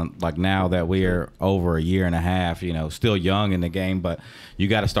material out. And like now that we are over a year and a half, you know, still young in the game, but you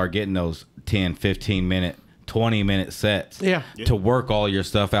got to start getting those 10, 15 minute, 20-minute sets to work all your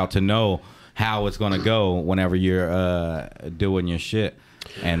stuff out, to know how it's going to go whenever you're doing your shit.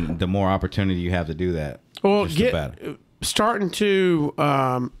 And the more opportunity you have to do that, well, starting to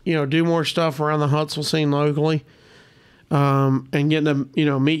do more stuff around the Huntsville scene locally, and getting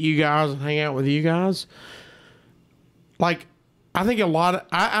to meet you guys and hang out with you guys. Like, I think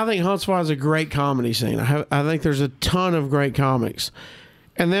I think Huntsville has a great comedy scene. I think there's a ton of great comics.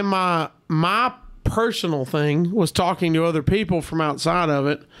 And then my personal thing was talking to other people from outside of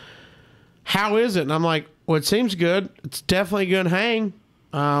it. How is it? And I'm like, well, it seems good. It's definitely a good hang.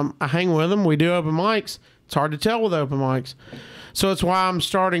 I hang with them. We do open mics. It's hard to tell with open mics. So it's why I'm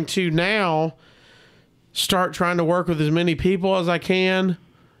starting to now start trying to work with as many people as I can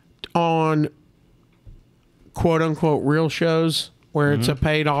on quote unquote real shows where it's a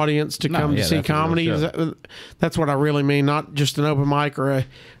paid audience to come to see comedy. That's what I really mean. Not just an open mic or a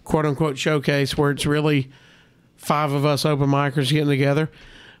quote unquote showcase where it's really 5 of us open micers getting together.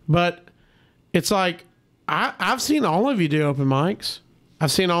 But it's like, I've seen all of you do open mics.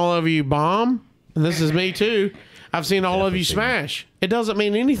 I've seen all of you bomb. And this is me too. I've seen all of you smash. It doesn't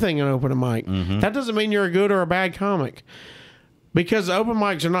mean anything in open mic. That doesn't mean you're a good or a bad comic. Because open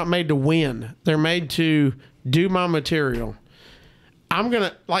mics are not made to win. They're made to do my material. I'm going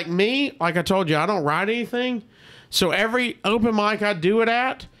to, like I told you, I don't write anything. So every open mic I do it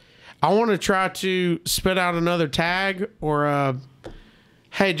at, I want to try to spit out another tag or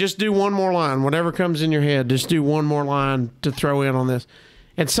hey, just do one more line. Whatever comes in your head, just do one more line to throw in on this.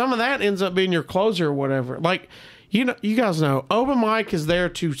 And some of that ends up being your closer or whatever. Like, you guys know, open mic is there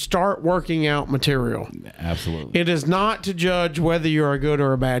to start working out material. Absolutely. It is not to judge whether you're a good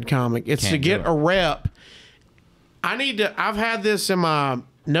or a bad comic. It's to get a rep. I've had this in my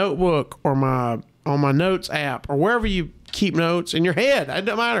notebook or on my notes app or wherever you keep notes in your head. It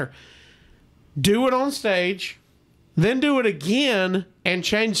doesn't matter. Do it on stage, then do it again and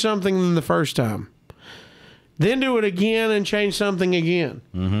change something than the first time. Then do it again and change something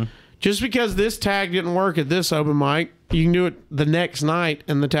again. Just because this tag didn't work at this open mic, you can do it the next night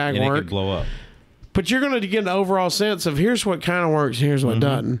and the tag work. It could blow up. But you're going to get an overall sense of here's what kind of works and here's what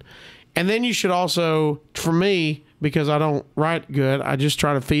doesn't. And then you should also, for me, because I don't write good, I just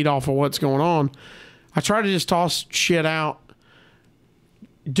try to feed off of what's going on. I try to just toss shit out.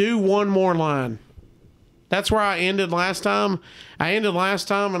 Do one more line. That's where I ended last time. I ended last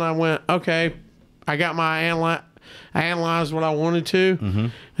time and I went, okay, I got I analyzed what I wanted to,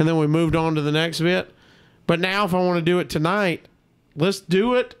 and then we moved on to the next bit. But now if I want to do it tonight, let's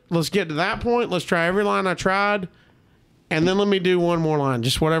do it. Let's get to that point. Let's try every line I tried, and then let me do one more line,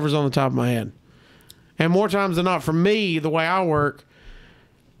 just whatever's on the top of my head. And more times than not, for me, the way I work,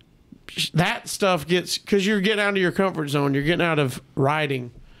 that stuff gets, because you're getting out of your comfort zone. You're getting out of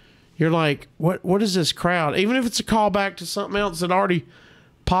writing. You're like, what is this crowd? Even if it's a callback to something else that already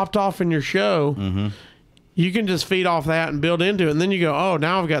popped off in your show, you can just feed off that and build into it. And then you go, oh,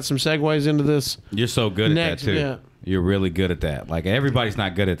 now I've got some segues into this. You're so good at that, too. Yeah. You're really good at that. Like, everybody's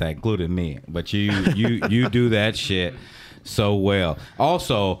not good at that, including me. But you do that shit so well.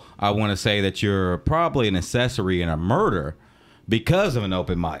 Also, I want to say that you're probably an accessory in a murder because of an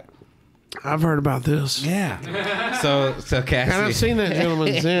open mic. I've heard about this. Yeah. So Cassie. And I've seen that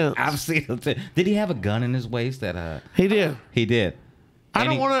gentleman since. I've seen him too. Did he have a gun in his waist? He did. He did. I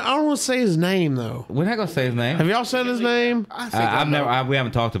don't want to say his name though. We're not gonna say his name. Have y'all said his name? We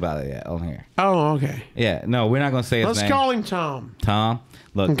haven't talked about it yet on here. Oh, okay. Yeah, no, we're not gonna say his name. Let's call him Tom. Tom.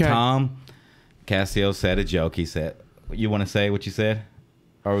 Look, okay. Tom. Casio said a joke. He said, "You want to say what you said,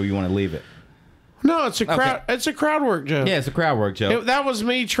 or you want to leave it?" No, it's a crowd. Okay. It's a crowd work joke. Yeah, it's a crowd work joke. That was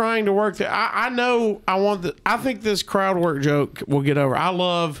me trying to work. I think this crowd work joke will get over. I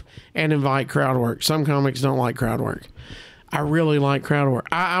love and invite crowd work. Some comics don't like crowd work. I really like crowd work.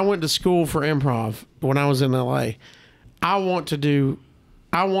 I went to school for improv when I was in LA. I want to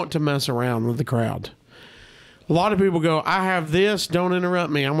mess around with the crowd. A lot of people go, I have this, don't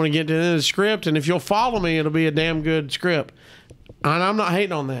interrupt me. I'm going to get to the script, and if you'll follow me, it'll be a damn good script. And I'm not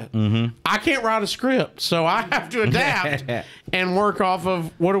hating on that. I can't write a script, so I have to adapt and work off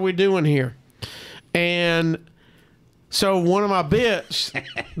of what are we doing here. And so one of my bits,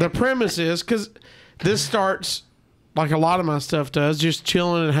 the premise is, because this starts like a lot of my stuff does, just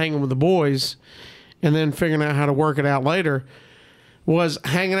chilling and hanging with the boys. and then figuring out how to work it out later, was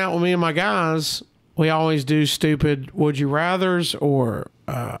hanging out with me and my guys. We always do stupid would you rathers or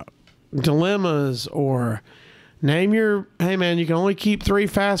dilemmas or name your, hey man, you can only keep 3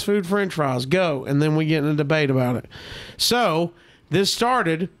 fast food French fries. Go. And then we get in a debate about it. So this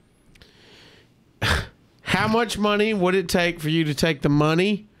started, how much money would it take for you to take the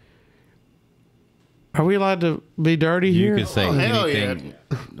money? Are we allowed to be dirty here? You can say anything. Yeah.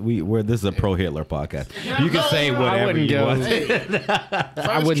 This is a pro Hitler podcast. You can say whatever you want.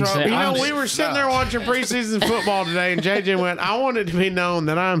 I wouldn't say. You know, we were sitting there watching preseason football today, and JJ went, I want it to be known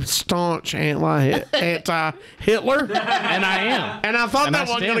that I'm staunch anti-Hitler. And I am. And I thought that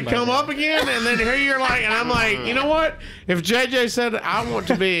wasn't going to come up again, and then here you're like, and I'm like, you know what? If JJ said I want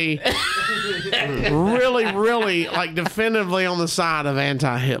to be really, really, like, definitively on the side of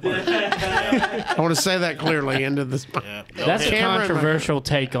anti-Hitler. I want to say that clearly into this. Yeah. That's a controversial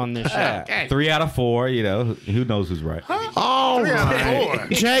take on this show. 3 out of 4, you know, who knows who's right. Oh, right.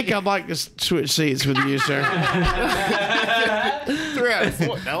 Jake, I'd like to switch seats with you, sir. 3 out of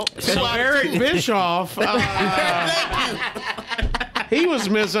 4. No. So Eric Bischoff, he was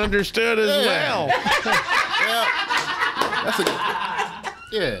misunderstood as well.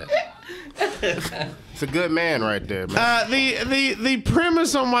 Yeah. It's a good man right there, man. The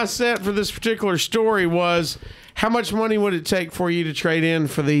premise on my set for this particular story was, how much money would it take for you to trade in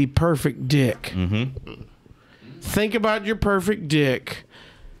for the perfect dick? Mm-hmm. Think about your perfect dick.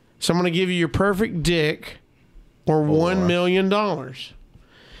 So I'm going to give you your perfect dick or $1 million.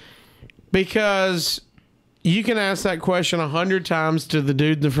 Because you can ask that question 100 times to the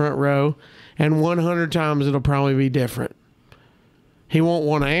dude in the front row, and 100 times it'll probably be different. He won't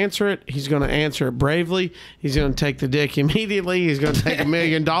want to answer it. He's going to answer it bravely. He's going to take the dick immediately. He's going to take $1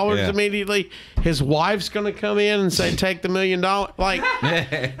 million immediately. His wife's going to come in and say, take the $1 million. Like,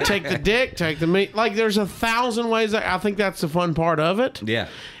 take the dick, take the meat. Like, there's 1,000 ways. I think that's the fun part of it. Yeah.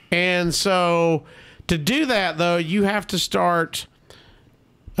 And so to do that, though, you have to start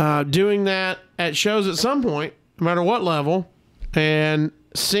doing that at shows at some point, no matter what level, and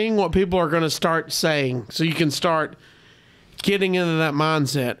seeing what people are going to start saying. So you can start getting into that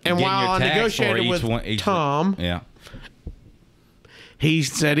mindset. And while I negotiated with Tom, he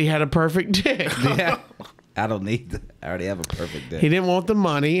said he had a perfect dick. Yeah. I don't need that. I already have a perfect dick. He didn't want the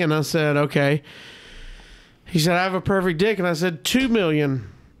money, and I said, okay. He said, I have a perfect dick, and I said, $2 million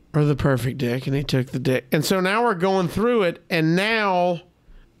or the perfect dick, and he took the dick. And so now we're going through it, and now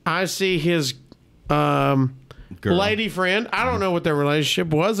I see his lady friend. I don't know what their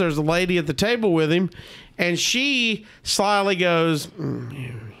relationship was. There's a lady at the table with him, and she slyly goes,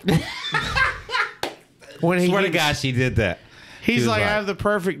 when he swear to God, she did that. He's like, I have the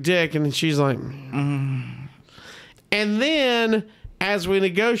perfect dick, and she's like, And then as we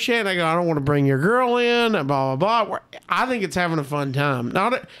negotiate, I go, I don't want to bring your girl in, blah, blah, blah. I think it's having a fun time.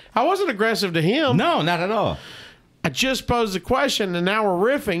 I wasn't aggressive to him. No, not at all. I just posed the question, and now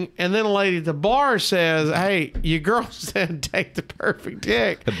we're riffing, and then a lady at the bar says, hey, your girl said take the perfect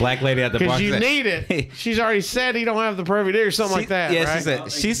dick. The black lady at the bar because you need it. She's already said he don't have the perfect dick or something like that, yeah,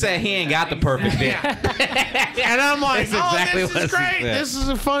 right? she said he ain't got the perfect dick. And I'm like, this is great. This is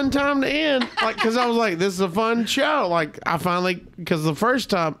a fun time to end. Like, because I was like, this is a fun show. Like, I finally, because the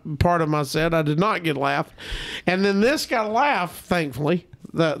first time part of my set, I did not get a laugh. And then this got a laugh, thankfully.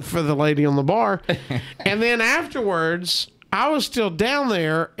 For the lady on the bar. And then afterwards, I was still down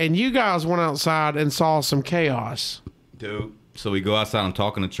there, and you guys went outside and saw some chaos. Dude, so we go outside. I'm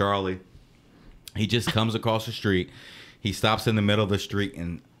talking to Charlie. He just comes across the street. He stops in the middle of the street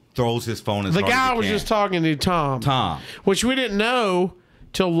and throws his phone as hard as he can. The guy was just talking to Tom. Which we didn't know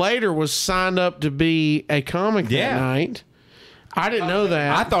till later was signed up to be a comic that night. I didn't know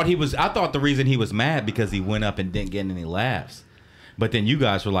that. I thought the reason he was mad because he went up and didn't get any laughs. But then you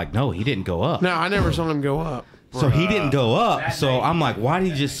guys were like, no, he didn't go up. No, I never saw him go up. So he didn't go up. So I'm like, why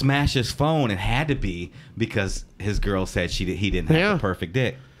did he just smash his phone? It had to be because his girl said he didn't have the perfect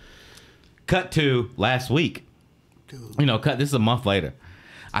dick. Cut to last week. You know, this is a month later.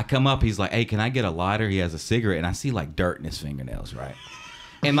 I come up, he's like, hey, can I get a lighter? He has a cigarette, and I see like dirt in his fingernails, right?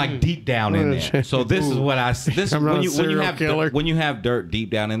 And like deep down in there. So this is what when you have dirt deep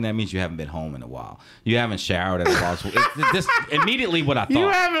down in there, means you haven't been home in a while. You haven't showered in a while. So this immediately what I thought. You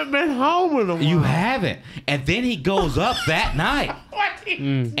haven't been home in a while. You haven't. And then he goes up that night.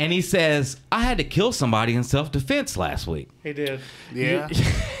 And he says, I had to kill somebody in self-defense last week. He did. Yeah.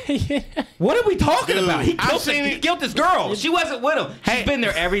 What are we talking about? He killed this girl. She wasn't with him. She's been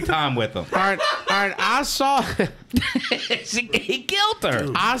there every time with him. All right. I saw... he killed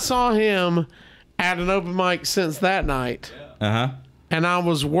her. I saw him at an open mic since that night. Uh-huh. And I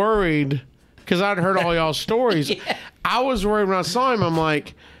was worried because I'd heard all y'all's stories. I was worried when I saw him. I'm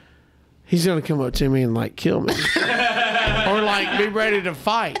like, he's gonna come up to me and like kill me, or like be ready to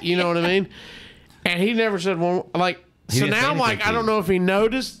fight. You know what I mean? And he never said one. Like, so now I'm like, I don't know if he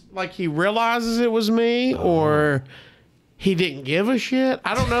noticed, like he realizes it was me, or he didn't give a shit.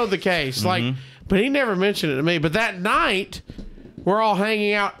 I don't know the case. Like, but he never mentioned it to me. But that night, we're all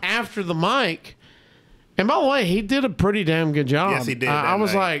hanging out after the mic. And by the way, he did a pretty damn good job. Yes, he did. I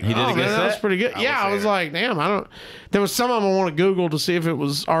was like, he did a good that was set? pretty good. Yeah, I was like, damn, I don't. There was some of them I want to Google to see if it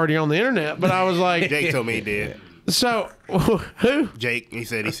was already on the internet, but I was like, Jake told me he did. so who? Jake, he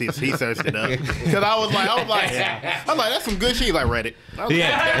said he searched it up because I was like, that's some good shit. He's like Reddit. I was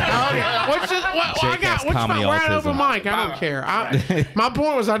We're at open mic. I don't care. My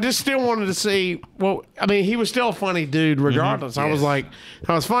point was, I just still wanted to see. Well, I mean, he was still a funny dude, regardless. I was like,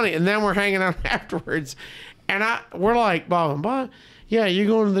 that was funny. And then we're hanging out afterwards, and we're like, blah blah blah. Yeah, you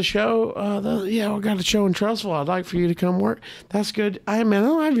going to the show? Yeah, we got a show in Trussville. I'd like for you to come work. That's good. Hey man, I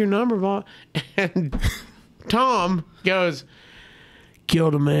don't have your number, blah. And Tom goes,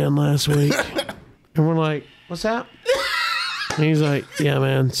 killed a man last week. And we're like, what's that? And he's like, yeah,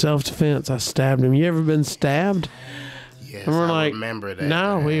 man, self-defense. I stabbed him. You ever been stabbed? Yes, and we're I like, remember that.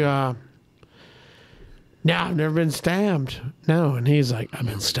 No, no, I've never been stabbed. No. And he's like, I've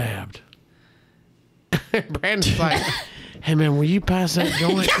been stabbed. And Branden's like, hey, man, will you pass that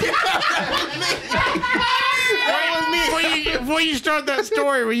joint? Before you start that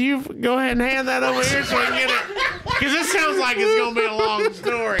story, will you go ahead and hand that over here so I can get it? Because this sounds like it's going to be a long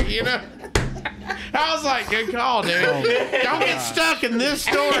story, you know? I was like, good call, dude. Don't get stuck in this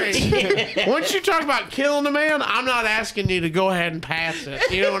story. Once you talk about killing a man, I'm not asking you to go ahead and pass it.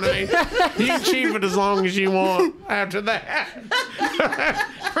 You know what I mean? You can keep it as long as you want after that.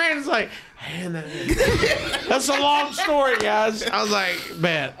 Brandon's like, man, that's a long story, guys. I was like,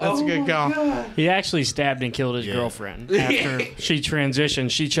 bet. That's a good call. God. He actually stabbed and killed his girlfriend. After she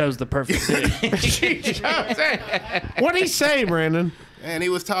transitioned, she chose the perfect day. What'd he say, Brandon? And he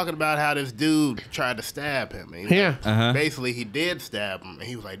was talking about how this dude tried to stab him. And basically, he did stab him. And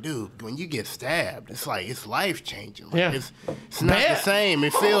he was like, dude, when you get stabbed, it's like, it's life-changing. Like, it's not the same.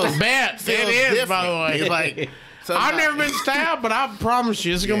 It feels it is, different. by the way. It's like, I've never been stabbed, but I promise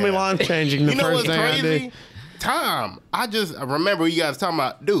you, it's going to be life-changing the first thing I do. Tom, I remember you guys talking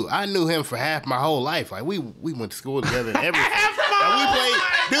about, dude, I knew him for half my whole life. Like, we went to school together and everything.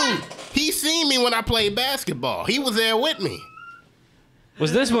 Dude, he seen me when I played basketball. He was there with me.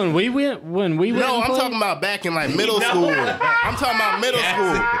 Was this when we went? No, I'm talking about back in like middle school. I'm talking about middle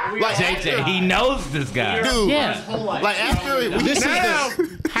school. Like JJ, he knows this guy, dude. Yeah, like after this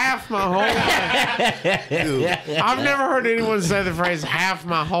half my whole life. Dude. I've never heard anyone say the phrase "half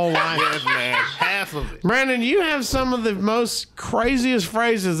my whole life." Yes, man, half of it. Brandon, you have some of the most craziest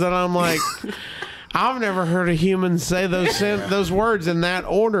phrases that I'm like, I've never heard a human say those words in that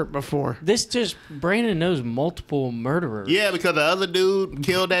order before. Brandon knows multiple murderers. Yeah, because the other dude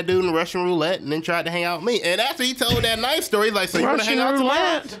killed that dude in Russian roulette and then tried to hang out with me. And after he told that knife story, he's like, so you want to hang out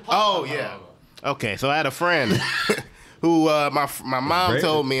tomorrow? Oh, yeah. Okay, so I had a friend who my mom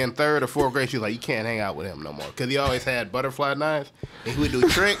told me in 3rd or 4th grade, she was like, you can't hang out with him no more. Because he always had butterfly knives. And he would do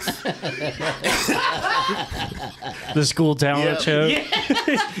tricks. The school talent show. Yeah.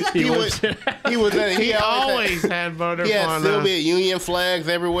 he always had butterfly He had knives. Soviet Union flags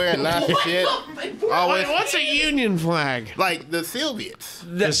everywhere and Nazi shit. Always. Wait, what's a Union flag? Like the Soviets.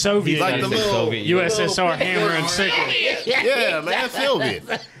 The Soviet. Like the little USSR hammer and sickle. Yeah, man, Soviets.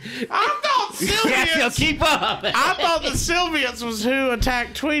 I thought Soviets. Keep up. I thought the Soviets was who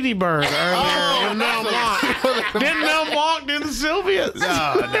attacked Tweety Bird earlier with Mel Blanc. Didn't Mel Blanc do the Soviets?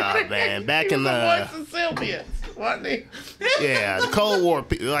 No, man. Back in the voice of Soviets, wasn't he? Yeah, the Cold War,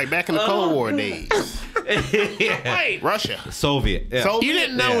 like back in the Cold War days. Wait, Russia, Soviet. Yeah. Soviet. you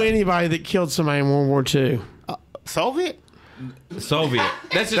didn't know anybody that killed somebody in World War II? Soviet? Soviet.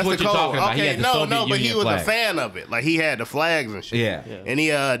 That's just what you're talking about. Okay, he had the no, Soviet but he Union was flag. a fan of it. Like he had the flags and shit. Yeah. And he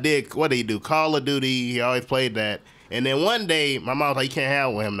did, what did he do? Call of Duty. He always played that. And then one day, my mom was like, you can't hang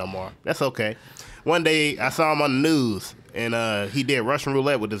out with him no more. That's okay. One day, I saw him on the news, and he did Russian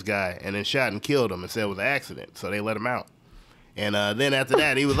roulette with this guy, and then shot and killed him and said it was an accident. So they let him out. And then after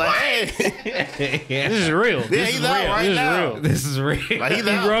that, he was like, hey. This is real. Yeah, he's out right now. This is real. Like, he's He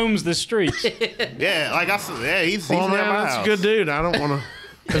out. roams the streets. Yeah, like I said, yeah, he's Well, near man, my that's house. a good dude. I don't want to.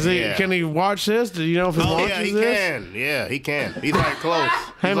 Can he watch this? Do you know if he Oh, watches yeah, he this? can. Yeah, he can. He's like close.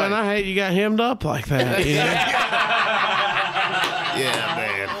 Hey, He's man, like, I hate you got hemmed up like that. You know? yeah,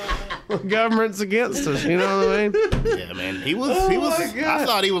 man. The government's against us. You know what I mean? Yeah, man. He was. I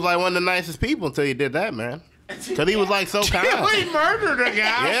thought he was like one of the nicest people until he did that, man. Because he was like so kind. We murdered a guy.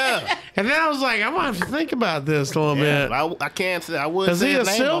 Yeah. And then I was like, I'm going to have to think about this a little Yeah, bit. I can't say. I would. Is say he a his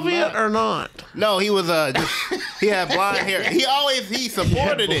name, but I'm Soviet not. or not? No, he was he had blonde hair. He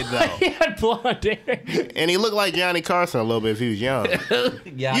supported it though, He had blonde hair. and he looked like Johnny Carson a little bit if he was young.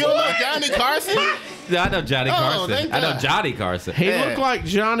 Yeah, You don't know Johnny Carson? I know Johnny Carson. thank I know God. Johnny Carson. He Yeah. looked like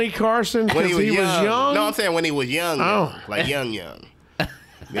Johnny Carson When because he was young. No, I'm saying when he was young. Oh. Like young. Yeah,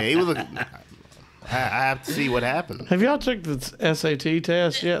 he was. I have to see what happened. Have y'all took the SAT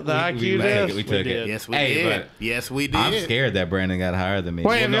test yet? The IQ test? We took it. Yes, we Hey, did. but Yes, we did. I'm scared that Branden got higher than me.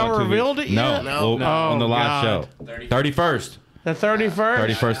 Wait, have know y'all in 2 revealed weeks. it yet? No. On the live God. show. 31st. The 31st?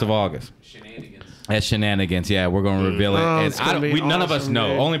 31st of August. Shenanigans. That's shenanigans. Yeah, we're going to reveal it. Oh, And it's gonna be none of us awesome, know.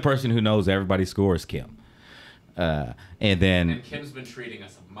 dude. Only person who knows everybody's score is Kim. And then And Kim's been treating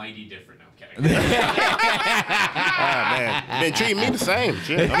us mighty different. No, I'm kidding. Ah, man, been treating me the same.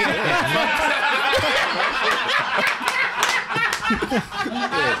 Shit.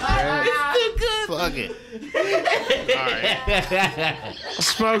 Fuck it. All right.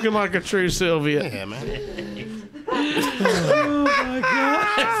 Spoken like a true Sylvia. Yeah, man.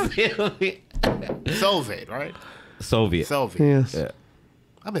 Soviet, right? Soviet. Soviet. Yes. Yeah.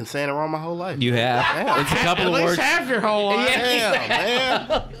 I've been saying it wrong my whole life. You have. Yeah. It's a couple At of least words. half your whole life. Hell,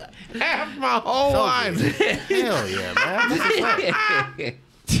 man. Half my whole life. Hell yeah, man. This is what-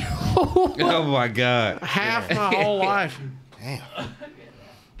 Oh my God. Half my whole life. Damn.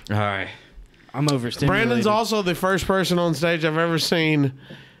 All right. I'm overstimulated. Brandon's also the first person on stage I've ever seen.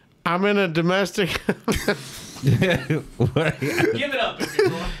 I'm in a domestic. Give it up.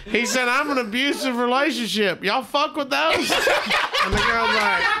 He said, I'm in an abusive relationship. Y'all fuck with those? And the girl's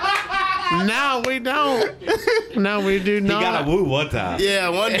like, no, we don't. No, we do He got not. a woo one time. Yeah,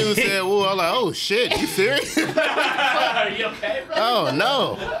 one dude said, "Woo." I'm like, "Oh shit, you serious?" Are you okay, bro? Oh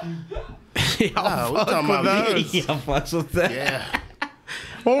no. Y'all we fuck talking with about me. those. Yeah, fucks with that. Yeah.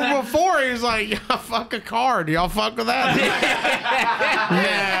 Well, before he was like, y'all fuck a car. Do y'all fuck with that?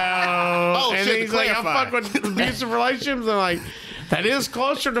 No. Oh, And shit, to he's like, I clarify. fuck with abusive relationships. And like, that is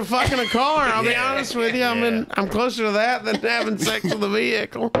closer to fucking a car. I'll be Yeah, honest with you. I'm closer to that than having sex with a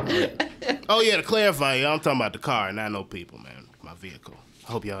vehicle. Oh yeah, to clarify, I'm talking about the car, not no people, man. My vehicle.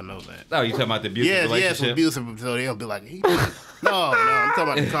 I hope y'all know that. Oh, you talking about the abusive Yes, relationship? abusive. So they'll be like, no, I'm talking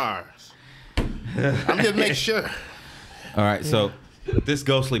about the cars. I'm just making sure. All right, so this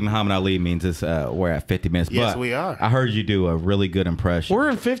ghostly Muhammad Ali means it's, we're at 50 minutes. Yes, but we are. I heard you do a really good impression. We're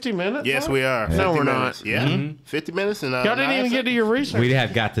in 50 minutes? Yes, huh? we are. No, 50 we're minutes. not. Yeah, 50 minutes and Y'all didn't even get to your research. We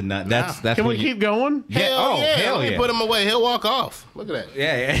have got to know. That's Can what we you- keep going? Yeah. Hell Oh, yeah! hell Let me yeah. put him away. He'll walk off. Look at that.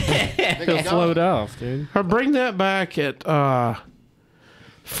 Yeah, yeah. Nigga He'll gone. float off, dude. Or bring that back at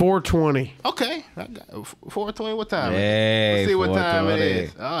 4:20. Okay, I got 4:20. What time? Hey, Let's see what time it 4:20.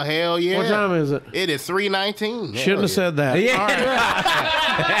 is. Oh hell yeah! What time is it? It is 3:19. Shouldn't have said that. Yeah.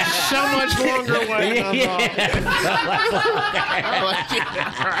 So much longer away than I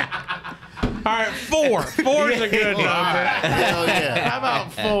thought. All right, 4. 4 is a good number. Hell yeah! How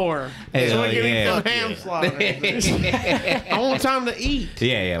about 4? Hell So we can eat yeah. some ham slaughters. I want time to eat.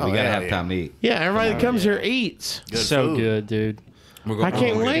 Yeah, we Oh, gotta hell have yeah. time to eat. Yeah, everybody that comes here eats. Good So food. good, dude. We're I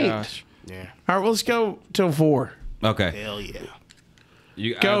can't Oh my wait. gosh. Yeah. All right, well, let's go till 4. Okay. Hell yeah.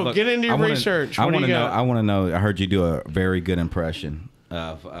 You, Go, get into your research. What do you got? I want to know. I heard you do a very good impression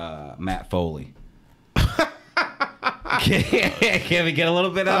of Matt Foley. Can we get a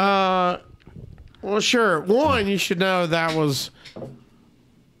little bit of it? Well, sure. One, you should know that was.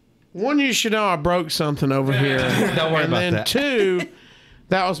 One, you should know I broke something over here. Don't worry and about then that. 2,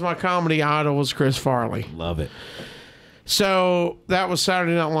 that was my comedy idol was Chris Farley. Love it. So that was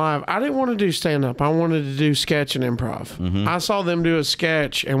Saturday Night Live. I didn't want to do stand up. I wanted to do sketch and improv. Mm-hmm. I saw them do a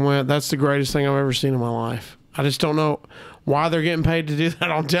sketch and went, "That's the greatest thing I've ever seen in my life." I just don't know why they're getting paid to do that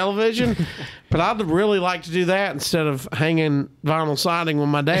on television, but I'd really like to do that instead of hanging vinyl siding with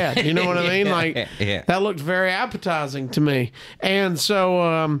my dad. You know what I mean? Like Yeah. that looked very appetizing to me, and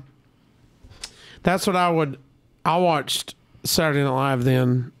so that's what I watched Saturday Night Live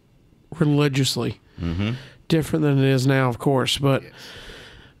then religiously. Mm-hmm. Different than it is now, of course. But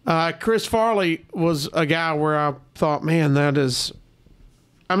Chris Farley was a guy where I thought, man, that is.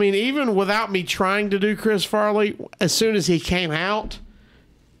 I mean, even without me trying to do Chris Farley, as soon as he came out,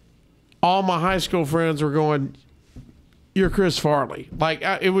 all my high school friends were going, "You're Chris Farley." Like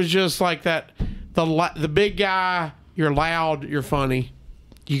it was just like that. The big guy, you're loud, you're funny.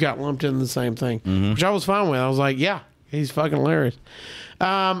 You got lumped in the same thing, which I was fine with. I was like, yeah, he's fucking hilarious.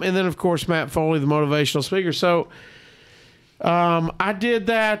 And then, of course, Matt Foley, the motivational speaker. So I did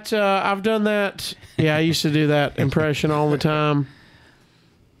that. I've done that. Yeah, I used to do that impression all the time.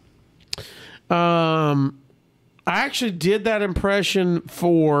 I actually did that impression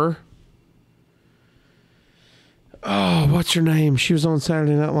for. Oh, what's her name? She was on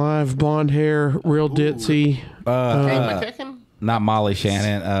Saturday Night Live. Blonde hair, real ditzy. Kate McKinnon? Not Molly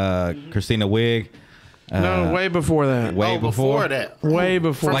Shannon. Christina Wigg. No, way before that. Way before that. Way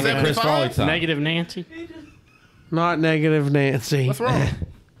before Like that. Chris Farley time. Negative Nancy. Not Negative Nancy. What's wrong?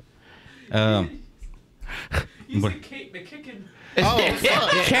 You said Kate McKinnon. Oh,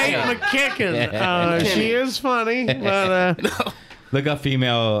 fuck. Kate McKinnon. She is funny, but Look up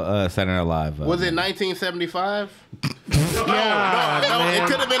female Saturday Night Live. Was it 1975? God, No, man. it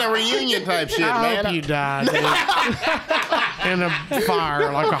could have been a reunion type shit, I man. hope you died dude. In a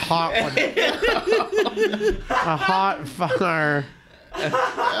fire, like a hot one. A hot fire.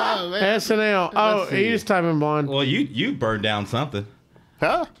 Oh, man. SNL. Oh, he's typing blonde. Well, you burned down something.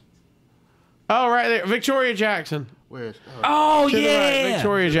 Huh? Oh, right there. Victoria Jackson. Where's? Oh To the right,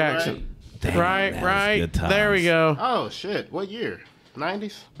 Victoria Jackson. Damn, Right, that was right. good times. There we go. Oh, shit. What year?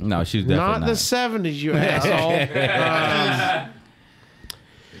 90s? No, she was Not definitely the 70s, you asshole.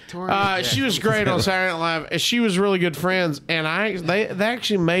 She was great on Saturday Night Live. And she was really good friends, and they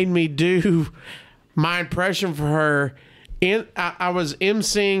actually made me do my impression for her. I was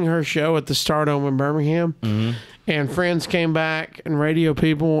emceeing her show at the Stardome in Birmingham, and friends came back and radio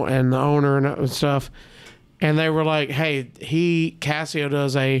people and the owner and stuff, and they were like, "Hey, Casio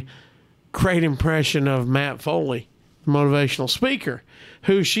does a great impression of Matt Foley, the motivational speaker,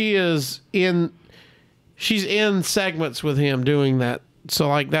 who she's in segments with him doing that." So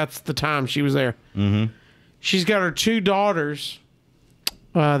like that's the time she was there. Mm-hmm. She's got her 2 daughters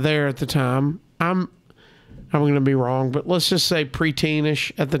there at the time. I'm going to be wrong, but let's just say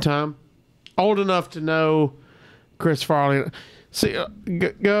preteenish at the time, old enough to know Chris Farley. See,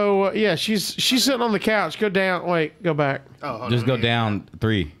 go. Yeah, she's sitting on the couch. Go down. Wait, go back. Oh, hold Just on. go down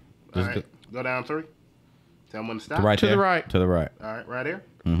 3. All Just right. Go down 3. Tell them when to stop. right To the there. right. To the right. All right, right here?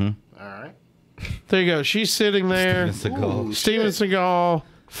 Mm-hmm. All right. There you go. She's sitting there. Ooh, Steven Seagal,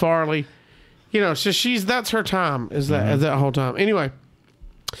 Farley. You know, so that's her time. Is that whole time? Anyway,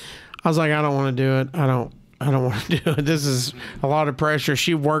 I was like, I don't want to do it. I don't want to do it. This is a lot of pressure.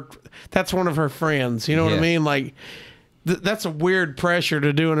 She worked. That's one of her friends. You know what I Yeah. mean? Like, that's a weird pressure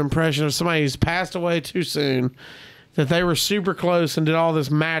to do an impression of somebody who's passed away too soon. That they were super close and did all this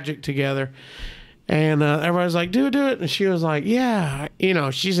magic together. And everybody's like, do it. And she was like, yeah. You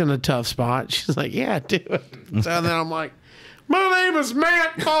know, she's in a tough spot. She's like, yeah, do it. So then I'm like, my name is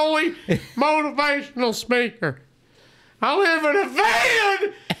Matt Foley, motivational speaker. I live in a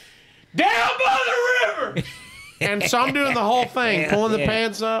van down by the river. And so I'm doing the whole thing, pulling the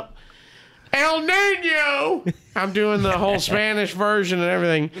pants up. El Nino. I'm doing the whole Spanish version and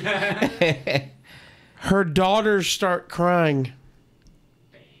everything. Her daughters start crying.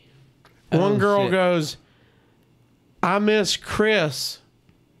 One girl goes, I miss Chris,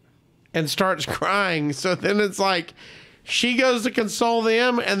 and starts crying. So then it's like, she goes to console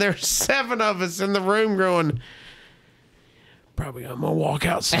them, and there's 7 of us in the room going, probably I'm going to walk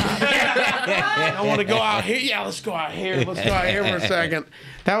outside. I want to go out here. Yeah, let's go out here. Let's go out here for a second.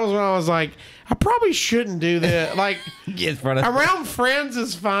 That was when I was like, I probably shouldn't do that. Like, around friends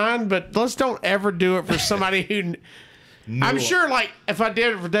is fine, but let's don't ever do it for somebody who... I'm sure, like, if I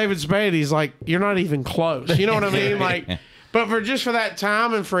did it for David Spade, he's like, you're not even close. You know what I mean? Like, but for that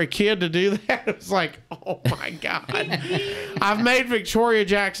time and for a kid to do that, it was like, oh my God. I've made Victoria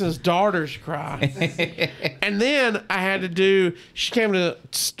Jackson's daughters cry. And then I had to do, she came to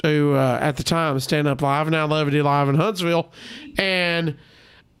at the time, Stand Up Live, now Levity Live in Huntsville. And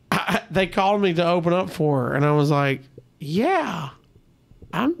they called me to open up for her. And I was like, yeah,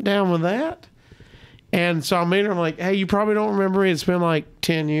 I'm down with that. And so I meet her. I'm like, hey, you probably don't remember me. It's been like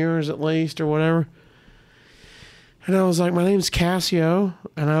 10 years at least or whatever. And I was like, my name's Casio.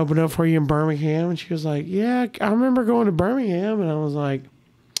 And I opened up for you in Birmingham. And she was like, yeah, I remember going to Birmingham. And I was like,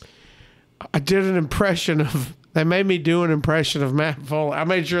 I did an impression of, they made me do an impression of Matt Foley. I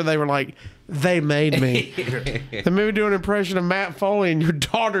made sure they were like, they made me. They made me do an impression of Matt Foley. And your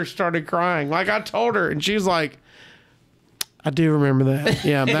daughter started crying. Like I told her. And she's like, I do remember that.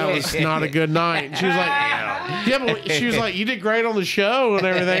 Yeah, that was not a good night. And she was like, yeah, but she was like, you did great on the show and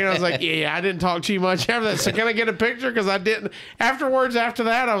everything. And I was like, yeah, I didn't talk to you much after that. So can I get a picture? Because I didn't. Afterwards, after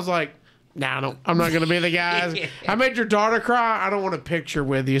that, I was like, nah, I'm not going to be the guy. I made your daughter cry. I don't want a picture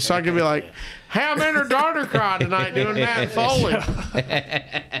with you. So I could be like, hey, I made her daughter cry tonight doing Matt Foley.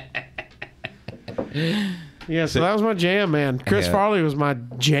 Yeah, so that was my jam, man. Chris Farley was my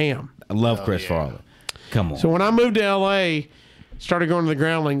jam. I love Chris Farley. Come on. So when I moved to LA, started going to the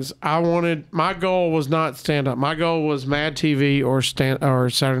Groundlings, my goal was not stand up. My goal was Mad TV or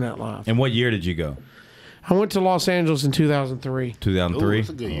Saturday Night Live. And what year did you go? I went to Los Angeles in 2003. 2003? That's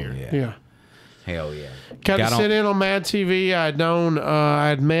a good year. Oh, Yeah. Hell yeah. Got to sit in on Mad TV.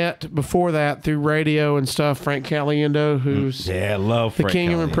 I'd met before that through radio and stuff. Frank Caliendo, who's I love the Frank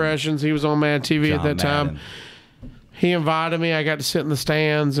king of Caliendo. impressions. He was on Mad TV John at that Madden. time. He invited me. I got to sit in the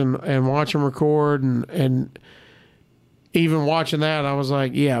stands and watch him record. And even watching that, I was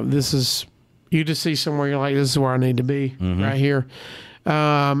like, yeah, this is, you just see somewhere you're like, this is where I need to be, right here.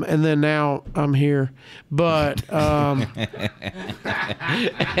 And then now I'm here, but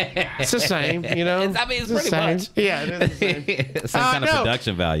it's the same, you know. It's pretty much. Yeah, it is the same. Same kind of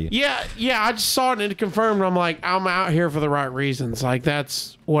production value. Yeah. I just saw it and it confirmed. I'm like, I'm out here for the right reasons. Like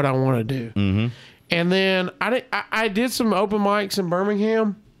that's what I want to do. Mm-hmm. And then I did some open mics in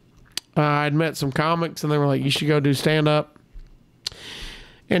Birmingham. I'd met some comics and they were like, you should go do stand up.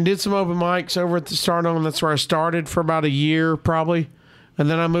 And did some open mics over at the Stardome. That's where I started for about a year probably. And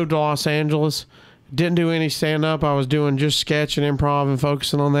then I moved to Los Angeles. Didn't do any stand-up. I was doing just sketch and improv and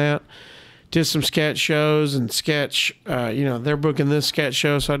focusing on that. Did some sketch shows and sketch. They're booking this sketch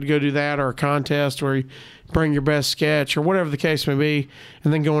show, so I'd go do that or a contest where you bring your best sketch or whatever the case may be,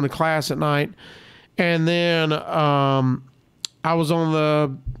 and then go into class at night. And then I was on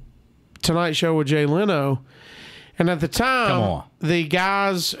the Tonight Show with Jay Leno. And at the time, the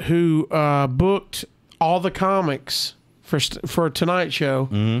guys who booked all the comics for Tonight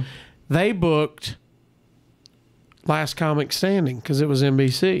Show, they booked Last Comic Standing because it was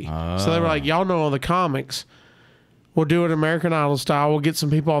NBC. So they were like, y'all know all the comics. We'll do it American Idol style. We'll get some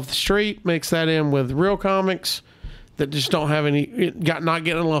people off the street, mix that in with real comics that just don't have not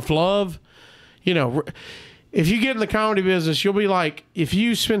getting enough love. You know, if you get in the comedy business, you'll be like, if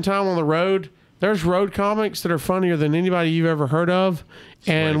you spend time on the road, there's road comics that are funnier than anybody you've ever heard of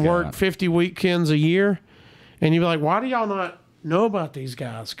and work 50 weekends a year. And you'll be like, why do y'all not know about these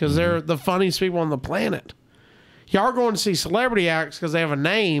guys? Because they're the funniest people on the planet. Y'all are going to see celebrity acts because they have a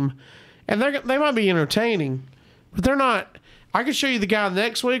name. And they might be entertaining, but they're not. I can show you the guy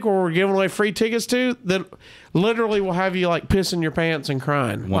next week where we're giving away free tickets to that literally will have you like pissing your pants and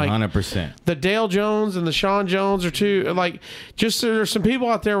crying. 100%. Like, the Dale Jones and the Sean Jones are two. Like, just there's some people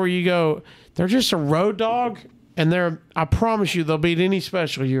out there where you go, they're just a road dog, and I promise you, they'll beat any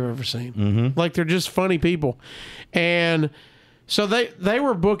special you've ever seen. Like, they're just funny people. And so they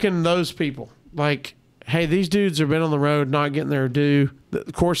were booking those people. Like, hey, these dudes have been on the road, not getting their due.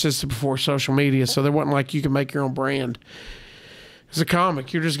 Of course, this is before social media, so there wasn't like you can make your own brand. As a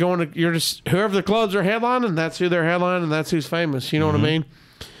comic, you're just whoever the clubs are headlining, that's who they're headlining, and that's who's famous. You know what I mean?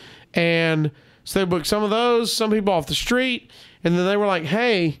 And so they booked some of those, some people off the street, and then they were like,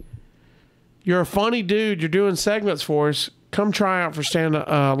 hey, you're a funny dude, you're doing segments for us, come try out for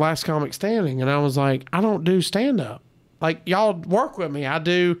Last Comic Standing. And I was like, I don't do stand-up. Like, y'all work with me. I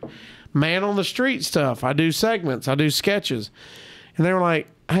do man on the street stuff. I do segments. I do sketches. And they were like,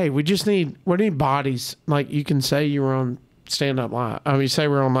 hey, we need bodies. Like, you can say you were on stand-up live. I mean, you say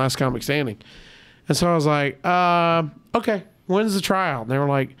we're on Last Comic Standing. And so I was like, okay, when's the tryout? And they were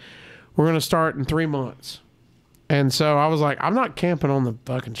like, we're going to start in 3 months. And so I was like, I'm not camping on the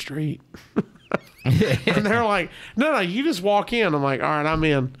fucking street. And they're like, no, you just walk in. I'm like, all right, I'm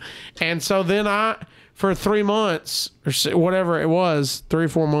in. And so then for 3 months or whatever it was, 3 or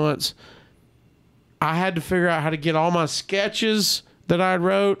 4 months, I had to figure out how to get all my sketches that I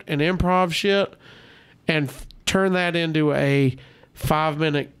wrote and improv shit and turn that into a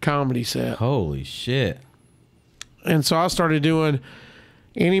 5-minute comedy set. Holy shit. And so I started doing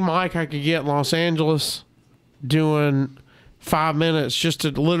any mic I could get in Los Angeles, doing 5 minutes just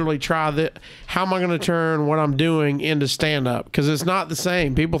to literally try that. How am I going to turn what I'm doing into stand-up? Because it's not the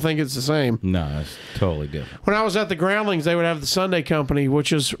same. People think it's the same. No, it's totally different. When I was at the Groundlings, they would have the Sunday Company,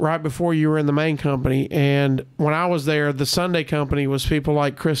 which is right before you were in the main company. And when I was there, the Sunday Company was people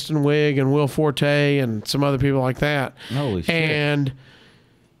like Kristen Wiig and Will Forte and some other people like that. Holy shit. And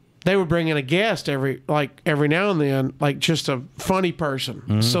they would bring in a guest every now and then, like just a funny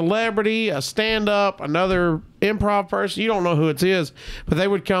person, celebrity, a stand-up, another improv person. You don't know who it is, but they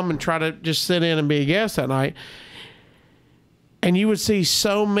would come and try to just sit in and be a guest that night. And you would see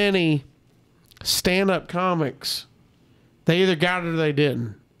so many stand-up comics. They either got it or they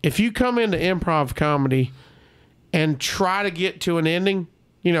didn't. If you come into improv comedy and try to get to an ending,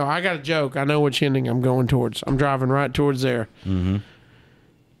 you know, I got a joke. I know which ending I'm going towards. I'm driving right towards there.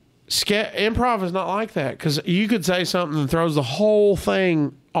 Improv is not like that because you could say something that throws the whole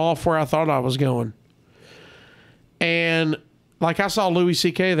thing off where I thought I was going. And like I saw Louis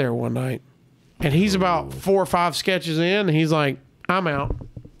C.K. there one night, and he's about 4 or 5 sketches in, and he's like, I'm out.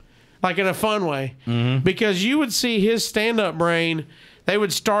 Like in a fun way. Because you would see his stand-up brain, they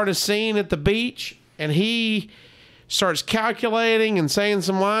would start a scene at the beach, and he starts calculating and saying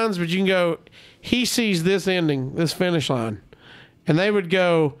some lines, but you can go, he sees this ending, this finish line. And they would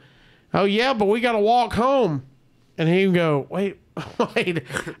go, oh, yeah, but we got to walk home. And he would go, wait,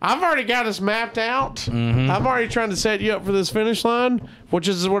 I've already got us mapped out. Mm-hmm. I'm already trying to set you up for this finish line, which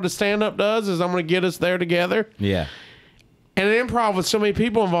is what a stand-up does, is I'm going to get us there together. Yeah. And an improv with so many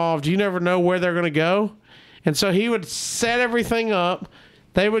people involved, you never know where they're going to go. And so he would set everything up.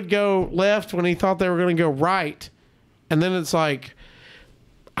 They would go left when he thought they were going to go right. And then it's like,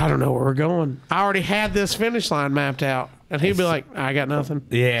 I don't know where we're going. I already had this finish line mapped out. And he'd be like, I got nothing.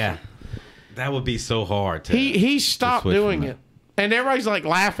 Yeah. That would be so hard. He stopped doing it. And everybody's like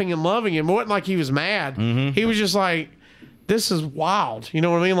laughing and loving him. It wasn't like he was mad. Mm-hmm. He was just like, this is wild. You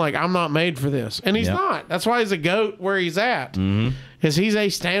know what I mean? Like, I'm not made for this. And he's not. That's why he's a GOAT where he's at. Mm-hmm. Is he's a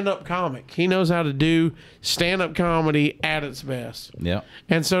stand-up comic. He knows how to do stand-up comedy at its best. Yeah.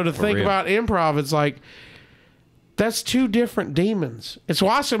 And so to think about improv, it's like, that's two different demons. It's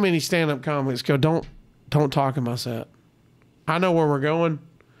why so many stand-up comics go, don't talk in my set. I know where we're going.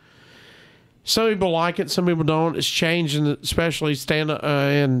 Some people like it, some people don't. It's changing, especially stand-up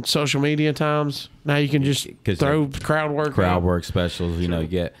in social media times. Now you can just throw crowd work specials. You know, you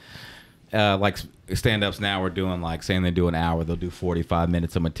get like stand-ups now. We're doing like saying they do an hour, they'll do 45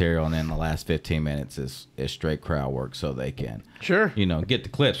 minutes of material, and then the last 15 minutes is straight crowd work, so they can get the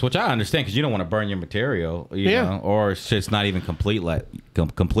clips, which I understand because you don't want to burn your material, you know, or it's just not even complete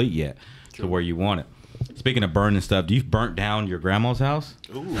yet to where you want it. Speaking of burning stuff, do you burnt down your grandma's house?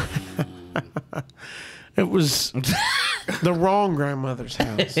 Ooh. It was the wrong grandmother's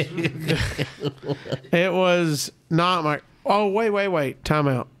house. It was not my... Oh, wait. Time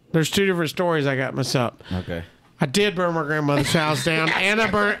out. There's two different stories I got messed up. Okay. I did burn my grandmother's house down, and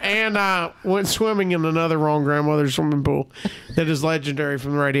I went swimming in another wrong grandmother's swimming pool that is legendary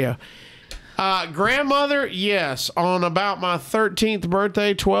from the radio. Grandmother, yes. On about my 13th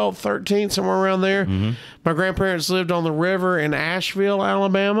birthday, 12th, 13th, somewhere around there, my grandparents lived on the river in Asheville,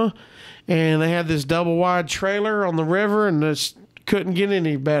 Alabama, and they had this double-wide trailer on the river, and just couldn't get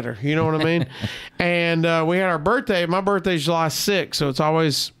any better. You know what I mean? And we had our birthday. My birthday's July 6th, so it's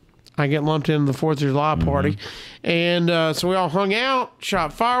always... I get lumped into the 4th of July party. And so we all hung out,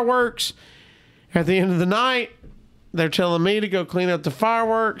 shot fireworks. At the end of the night, they're telling me to go clean up the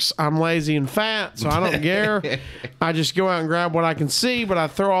fireworks. I'm lazy and fat, so I don't care. I just go out and grab what I can see, but I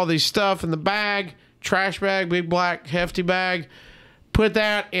throw all these stuff in the bag, trash bag, big black hefty bag, put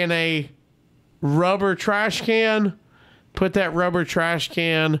that in a rubber trash can, put that rubber trash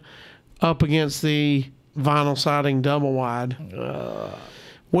can up against the vinyl siding double wide.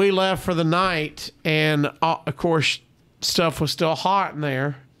 We left for the night, and of course, stuff was still hot in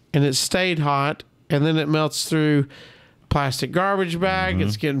there, and it stayed hot, and then it melts through plastic garbage bag.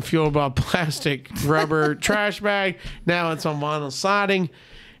 It's getting fueled by plastic rubber trash bag. Now it's on vinyl siding,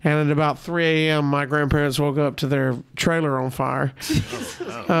 and at about 3 a.m., my grandparents woke up to their trailer on fire.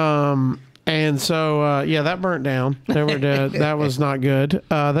 And so, that burnt down. They were dead. That was not good.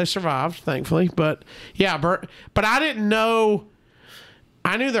 They survived, thankfully, but yeah, but I didn't know...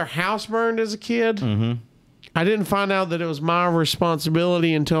 I knew their house burned as a kid. I didn't find out that it was my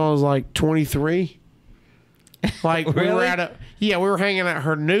responsibility until I was like 23. Like really? we were hanging at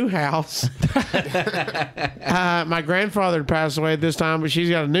her new house. My grandfather had passed away at this time, but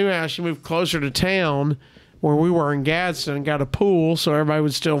she's got a new house. She moved closer to town where we were in Gadsden, got a pool so everybody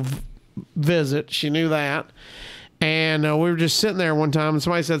would still visit. She knew that. And we were just sitting there one time, and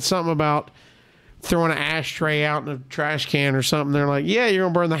somebody said something about throwing an ashtray out in a trash can or something. They're like, yeah, you're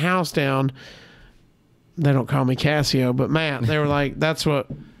going to burn the house down. They don't call me Casio, but Matt. They were like, that's what,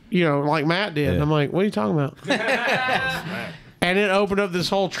 like Matt did. And I'm like, what are you talking about? And it opened up this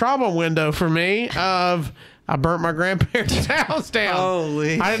whole trauma window for me of I burnt my grandparents' house down.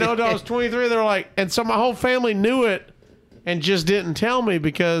 Holy I didn't know until I was 23. They were like, and so my whole family knew it and just didn't tell me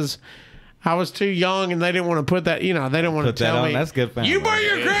because I was too young, and they didn't want to put that, they didn't want to tell me. That's good family. You burn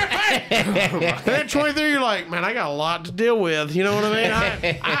your grandpa. Then at 23, you're like, man, I got a lot to deal with. You know what I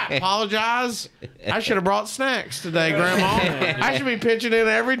mean? I apologize. I should have brought snacks today, Grandma. I should be pitching in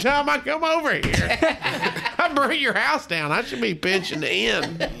every time I come over here. I burnt your house down. I should be pitching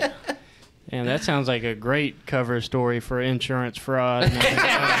in. And that sounds like a great cover story for insurance fraud.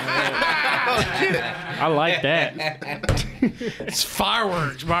 I like that. It's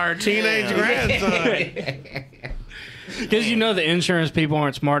fireworks by our teenage grandson. Because the insurance people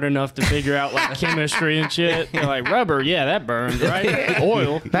aren't smart enough to figure out like chemistry and shit. They're like, rubber, yeah, that burns, right?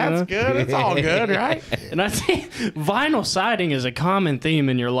 Oil. That's good. It's all good, right? And I think vinyl siding is a common theme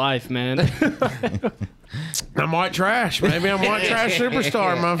in your life, man. I'm white trash. Maybe I'm white trash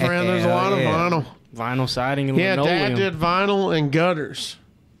superstar, my friend. There's a lot of vinyl. Vinyl siding and Yeah, linoleum. Dad did vinyl and gutters.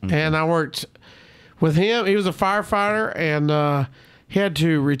 And I worked with him. He was a firefighter, and he had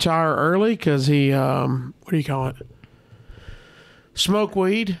to retire early because he, what do you call it? Smoke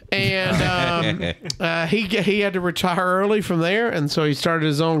weed. And he had to retire early from there, and so he started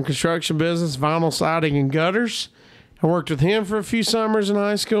his own construction business, vinyl siding and gutters. I worked with him for a few summers in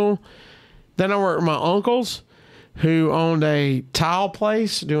high school. Then I worked with my uncles, who owned a tile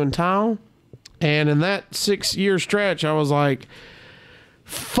place doing tile. And in that 6-year stretch, I was like,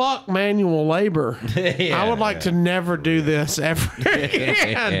 fuck manual labor. I would like to never do this ever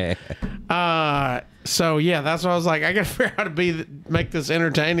again. So, yeah, that's what I was like. I got to figure out how to make this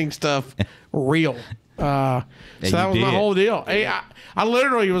entertaining stuff real. So that was my whole deal. I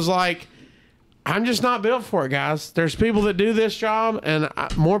literally was like, I'm just not built for it, guys. There's people that do this job, and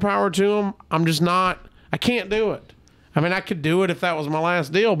more power to them. I'm just not. I can't do it. I mean, I could do it if that was my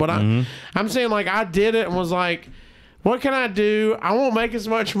last deal, but I'm saying, like, I did it and was like, what can I do? I won't make as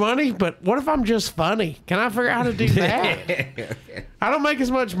much money, but what if I'm just funny? Can I figure out how to do that? I don't make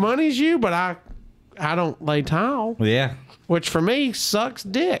as much money as you, but I don't lay tile. Yeah. Which for me sucks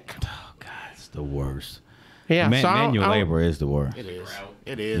dick. Oh, God, it's the worst. Yeah. Manual labor is the worst. It is.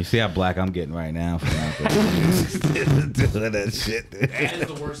 It is. You see how black I'm getting right now for doing that shit. That is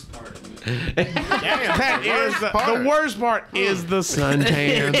the worst part of it. That is the worst part is the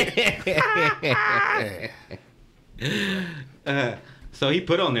suntan. So he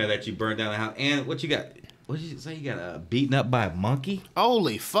put on there that you burned down the house. And what you got? What did you say? You got beaten up by a monkey?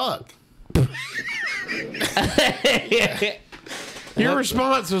 Holy fuck. Your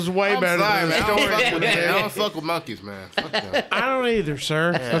response was way better Sorry, than man. the I don't fuck with monkeys, man. Fuck them. I don't either,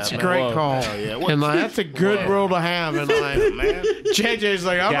 sir. That's a man. great call. Hell yeah. What- And like, that's a good rule to have in life. Man. JJ's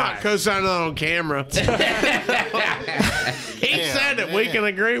like, I'm not Guys. co-signing that on camera. He said it. We can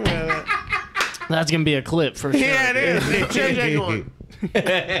agree with it. That's going to be a clip for sure. Yeah, it is. JJ going.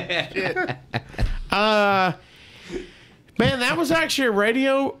 Man, that was actually a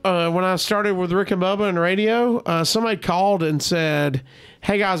radio. When I started with Rick and Bubba and radio, somebody called and said,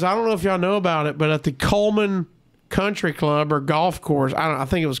 hey, guys, I don't know if y'all know about it, but at the Coleman Country Club or golf course, I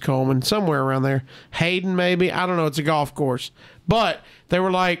think it was Coleman, somewhere around there. Hayden, maybe. I don't know. It's a golf course. But they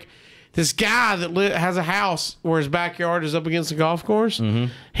were like, this guy that has a house where his backyard is up against the golf course,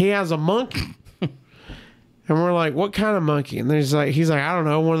 he has a monkey. And we're like, what kind of monkey? And he's like, I don't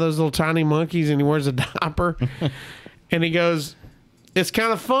know, one of those little tiny monkeys, and he wears a diaper. And he goes, it's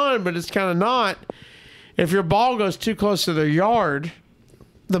kind of fun, but it's kind of not. If your ball goes too close to their yard,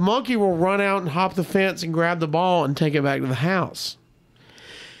 the monkey will run out and hop the fence and grab the ball and take it back to the house.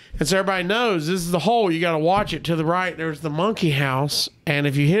 And so everybody knows this is the hole. You got to watch it. To the right, there's the monkey house. And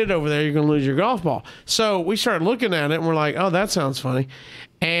if you hit it over there, you're going to lose your golf ball. So we started looking at it, and we're like, oh, that sounds funny.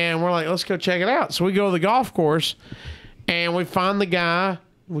 And we're like, let's go check it out. So we go to the golf course, and we find the guy.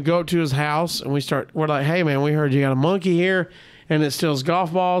 We go up to his house, and we're like, hey, man, we heard you got a monkey here, and it steals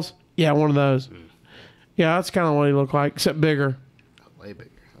golf balls. Yeah, one of those. Yeah, that's kind of what he looked like, except bigger. Way bigger.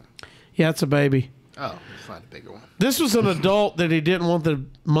 Huh? Yeah, it's a baby. Oh, let's find a bigger one. This was an adult that he didn't want the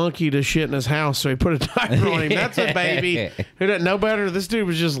monkey to shit in his house, so he put a diaper on him. That's a baby who doesn't know better. This dude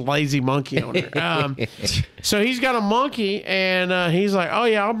was just lazy monkey owner. So he's got a monkey, and he's like, oh,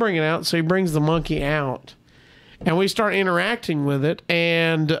 yeah, I'll bring it out. So he brings the monkey out. And we start interacting with it.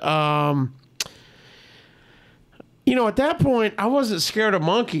 And, you know, at that point, I wasn't scared of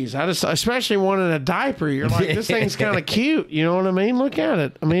monkeys. I just, especially one in a diaper. You're like, this thing's kind of cute. You know what I mean? Look at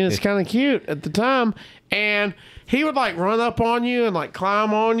it. I mean, it's kind of cute at the time. And he would, like, run up on you and, like,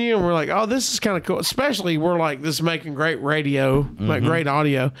 climb on you. And we're like, oh, this is kind of cool. Especially, we're like, this is making great radio, like, great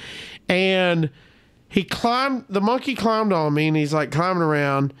audio. And the monkey climbed on me, and he's, like, climbing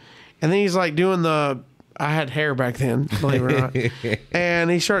around. And then he's, like, doing I had hair back then, believe it or not.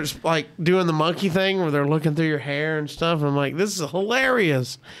 And he starts like doing the monkey thing where they're looking through your hair and stuff. And I'm like, this is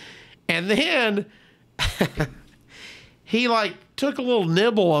hilarious. And then he like took a little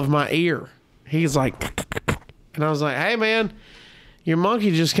nibble of my ear. He's like, and I was like, hey man, your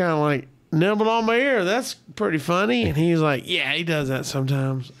monkey just kind of like nibbled on my ear. That's pretty funny. And he's like, yeah, he does that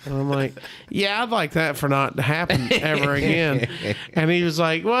sometimes. And I'm like, yeah, I'd like that for not to happen ever again. And he was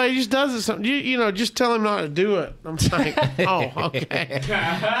like, well, he just does it something. You know, just tell him not to do it. I'm like, oh, okay.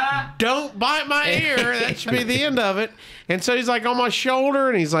 Don't bite my ear. That should be the end of it. And so he's like on my shoulder,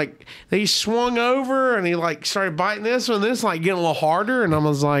 and he's like, he swung over, and he like started biting this one. This like getting a little harder. And I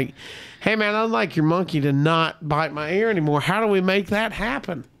was like, hey man, I'd like your monkey to not bite my ear anymore. How do we make that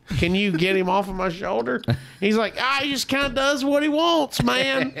happen? Can you get him off of my shoulder? He's like, he just kind of does what he wants,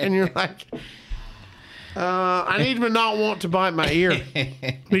 man. And you're like, I need him to not want to bite my ear.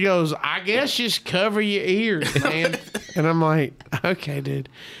 He goes, I guess just cover your ears, man. And I'm like, okay, dude.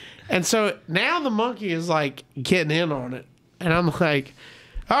 And so now the monkey is like getting in on it. And I'm like,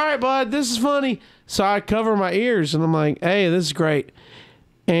 all right, bud, this is funny. So I cover my ears and I'm like, hey, this is great.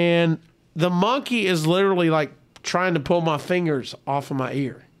 And the monkey is literally like trying to pull my fingers off of my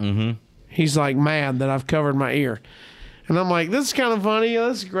ear. Mm-hmm. He's like mad that I've covered my ear. And I'm like, this is kind of funny.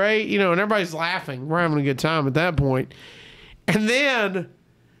 This is great. You know, and everybody's laughing. We're having a good time at that point. And then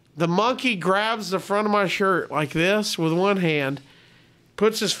the monkey grabs the front of my shirt like this with one hand,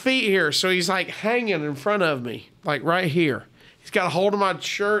 puts his feet here. So he's like hanging in front of me, like right here. He's got a hold of my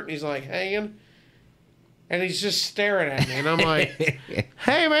shirt and he's like hanging. And he's just staring at me. And I'm like,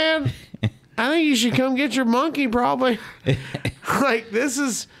 hey, man, I think you should come get your monkey probably. Like, this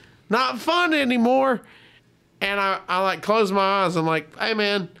is not fun anymore. And I like close my eyes. I'm like, hey,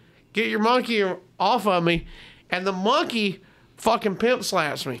 man, get your monkey off of me. And the monkey fucking pimp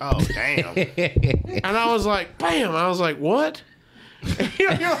slaps me. Oh, damn. And I was like, bam. I was like, what?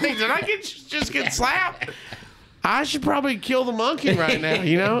 You're like, did I just get slapped? I should probably kill the monkey right now,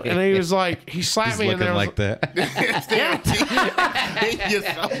 you know? And he was like, he slapped me. Looking and like that.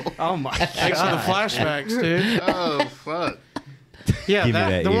 Oh, my God. Thanks for the flashbacks, dude. Oh, fuck.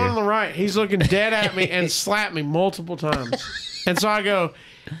 Yeah, the one on the right, he's looking dead at me and slapped me multiple times. And so I go,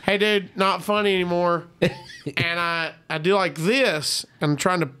 hey, dude, not funny anymore. And I do like this, and I'm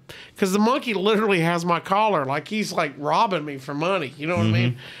trying to, because the monkey literally has my collar, like he's like robbing me for money. You know what I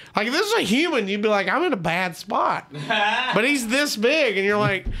mean? Like if this is a human, you'd be like, I'm in a bad spot. But he's this big, and you're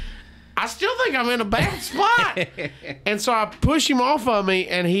like, I still think I'm in a bad spot. And so I push him off of me,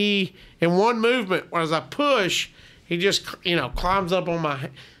 and he, in one movement, as I push, he just, you know, climbs up on my,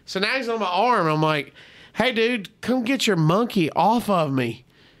 so now he's on my arm. I'm like, hey, dude, come get your monkey off of me.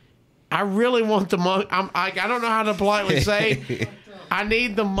 I really want the monkey. I don't know how to politely say, I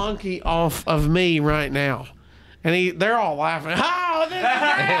need the monkey off of me right now. And they're all laughing. Oh, this is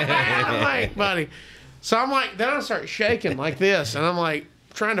great, man. I'm like, buddy. So I'm like, then I start shaking like this. And I'm like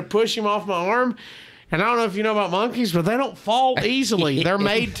trying to push him off my arm. And I don't know if you know about monkeys, but they don't fall easily. They're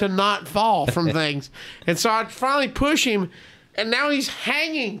made to not fall from things. And so I finally push him. And now he's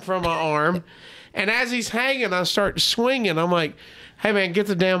hanging from my arm. And as he's hanging, I start swinging. I'm like, hey, man, get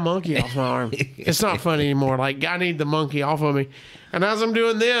the damn monkey off my arm. It's not funny anymore. Like, I need the monkey off of me. And as I'm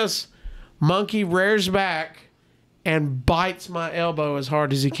doing this, monkey rears back and bites my elbow as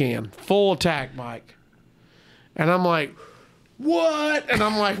hard as he can. Full attack, Mike. And I'm like, what? And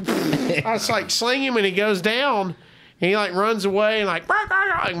I'm like, I was like, sling him, and he goes down. And he, like, runs away and, like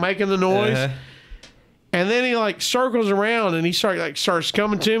making the noise. And then he, like, circles around, and he starts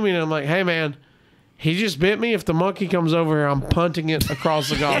coming to me. And I'm like, hey, man, he just bit me. If the monkey comes over here, I'm punting it across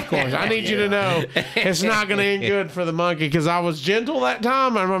the golf course. I need you to know it's not going to end good for the monkey, because I was gentle that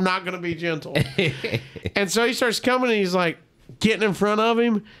time, and I'm not going to be gentle. And so he starts coming, and he's like getting in front of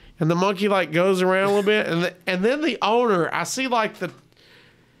him, and the monkey like goes around a little bit, and then the owner, I see like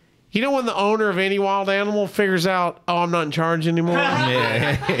you know when the owner of any wild animal figures out, oh, I'm not in charge anymore?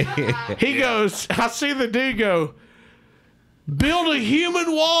 He goes, I see the dude go, build a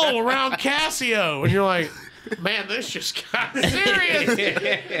human wall around Casio. And you're like, man, this just got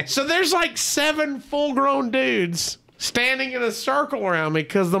serious. So there's like 7 full-grown dudes standing in a circle around me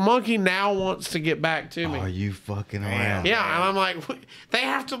because the monkey now wants to get back to me. Are you fucking around? Yeah, and I'm like, they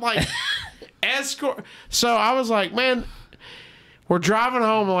have to like escort. So I was like, man, we're driving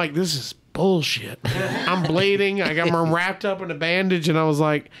home. I'm like, this is bullshit. I'm bleeding. I got my wrapped up in a bandage, and I was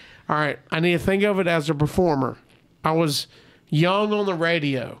like, all right, I need to think of it as a performer. I was young on the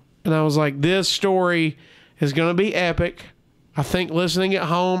radio, and I was like, this story is going to be epic. I think listening at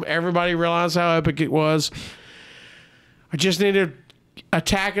home, everybody realized how epic it was. I just need to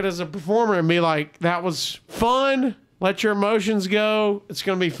attack it as a performer and be like, that was fun. Let your emotions go. It's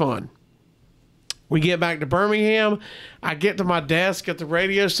going to be fun. We get back to Birmingham. I get to my desk at the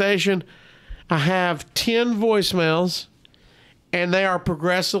radio station. I have 10 voicemails, and they are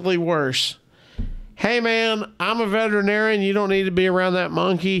progressively worse. Hey, man, I'm a veterinarian. You don't need to be around that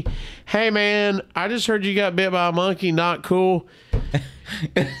monkey. Hey, man, I just heard you got bit by a monkey. Not cool.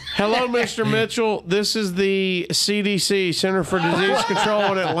 Hello, Mr. Mitchell. This is the CDC, Center for Disease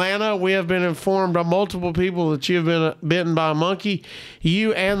Control in Atlanta. We have been informed by multiple people that you've been bitten by a monkey.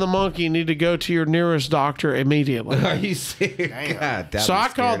 You and the monkey need to go to your nearest doctor immediately. Are you serious? God, so I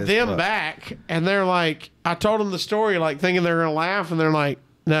called them back, and they're like, I told them the story, like thinking they're going to laugh, and they're like,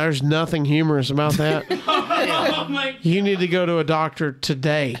 no, there's nothing humorous about that. You need to go to a doctor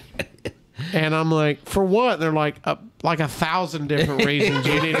today. And I'm like, for what? They're like, like 1,000 different reasons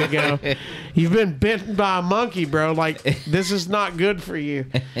you need to go. You've been bitten by a monkey, bro. Like, this is not good for you.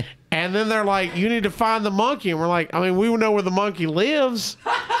 And then they're like, you need to find the monkey. And we're like, I mean, we know where the monkey lives.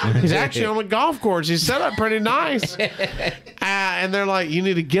 He's actually on the golf course. He's set up pretty nice. And they're like, you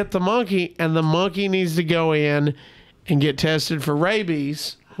need to get the monkey. And the monkey needs to go in and get tested for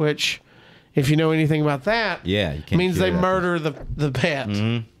rabies, which, if you know anything about that, means they murder the pet.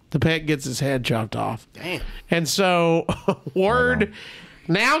 Mm-hmm. The pet gets his head chopped off. Damn. And so word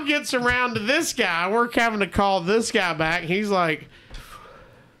now gets around to this guy. We're having to call this guy back. He's like,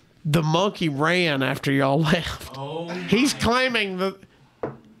 the monkey ran after y'all left. Oh, he's claiming that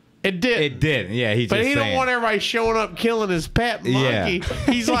it did. It did. Yeah, but he don't want everybody showing up killing his pet monkey.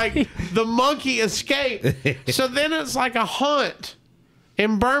 Yeah. He's like, the monkey escaped. So then it's like a hunt.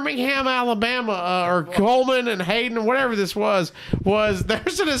 In Birmingham, Alabama, or Coleman and Hayden, whatever this was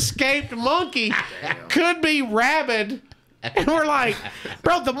there's an escaped monkey. Could be rabid. And we're like,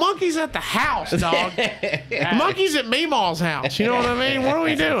 bro, the monkey's at the house, dog. The monkey's at Meemaw's house. You know what I mean? What are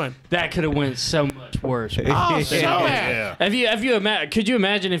we doing? That could have went so much worse. Oh, so bad. Could you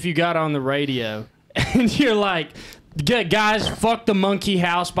imagine if you got on the radio and you're like, guys, fuck the monkey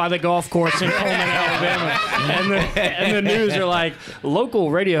house by the golf course in Coleman, Alabama. And the news are like,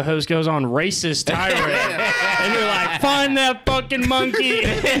 local radio host goes on racist tirade. And you're like, find that fucking monkey.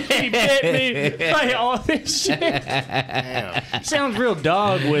 He bit me. Like, all this shit. Damn. Sounds real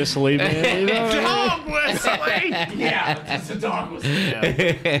dog whistly, man. You know dog whistly? Yeah, it's a dog whistle.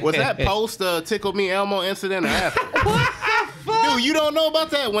 Yeah. Was that post Tickle Me Elmo incident or after? What? Dude, you don't know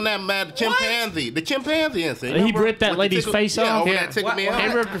about that when the chimpanzee incident. He ripped that lady's face off. Yeah,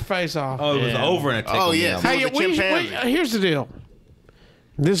 he ripped her face off. Oh, it was over in a tickle. Oh, yeah. Hey, here's the deal.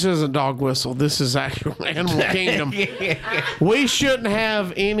 This isn't dog whistle. This is actual animal kingdom. We shouldn't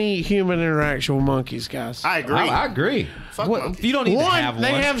have any human interaction with monkeys, guys. I agree. I agree. Fuck you don't need to have one.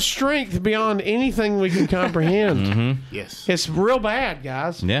 They have strength beyond anything we can comprehend. Mm-hmm. Yes. It's real bad,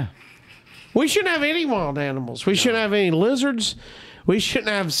 guys. Yeah. We shouldn't have any wild animals. We shouldn't have any lizards. We shouldn't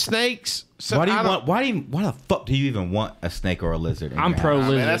have snakes. So why the fuck do you even want a snake or a lizard? I'm pro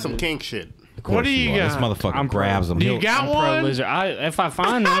lizard. Man, that's some kink shit. What do you got? This motherfucker grabs them. Do you got one? Pro lizard. If I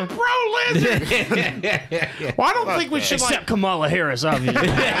find one. I'm pro lizard. Well, I don't think we should. Except Kamala Harris, obviously.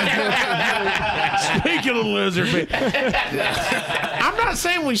 Speaking of lizard, I'm not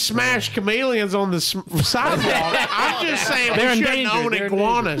saying we smash chameleons on the sidewalk. I'm just saying we shouldn't own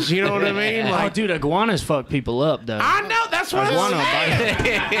iguanas. You know what I mean? Like, dude, iguanas fuck people up, though. I know. That's what I'm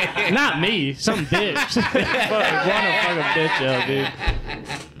saying. Not me. Some bitch. Iguana fuck a bitch up, dude.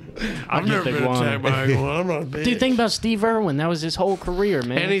 I've never been attacked by an iguana. I'm not a bitch. Dude, think about Steve Irwin. That was his whole career,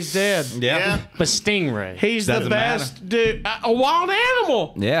 man. And he's dead. Yeah. But Stingray. He's the best dude. A wild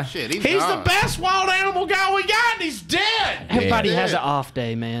animal. Yeah. Shit, he's the best wild animal guy we got, and he's dead. Everybody has an off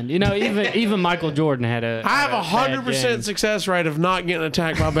day, man. You know, even Michael Jordan had a. I have 100% success rate of not getting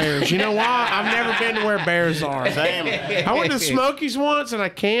attacked by bears. You know why? I've never been to where bears are. Damn. I went to Smokies once, and I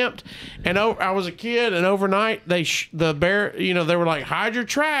camped, and I was a kid, and overnight the bear, you know, they were like, hide your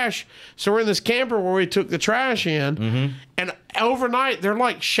trash. So we're in this camper where we took the trash in, and overnight they're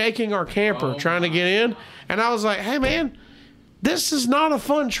like shaking our camper trying to get in, and I was like, hey man, this is not a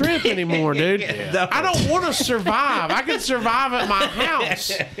fun trip anymore, dude. I don't want to survive. I can survive at my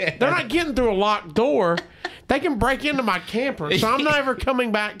house. They're not getting through a locked door. They can break into my camper, so I'm never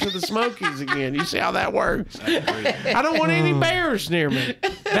coming back to the Smokies again. You see how that works? I don't want any bears near me.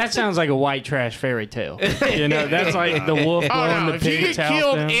 That sounds like a white trash fairy tale. You know, that's like the wolf blowing the pig's house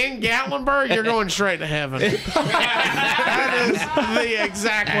down. If you get killed in Gatlinburg, you're going straight to heaven. That is the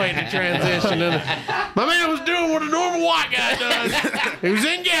exact way to transition. My man was doing what a normal white guy does. He was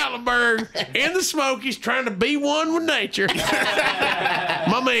in Gatlinburg, in the Smokies, trying to be one with nature.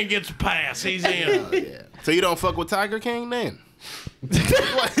 My man gets a pass. He's in. Oh, yeah. So you don't fuck with Tiger King then?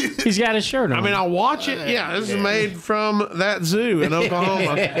 He's got his shirt on. I mean, I'll watch it. Yeah, this is made from that zoo in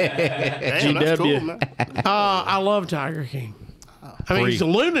Oklahoma. Damn, that's cool, man. I love Tiger King. I mean, he's a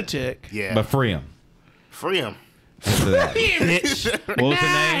lunatic. Yeah. But free him. Free him. What was her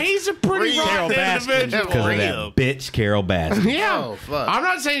name? He's a pretty rotten individual. Because of that bitch, Carol Baskin. Yeah. Oh, fuck. I'm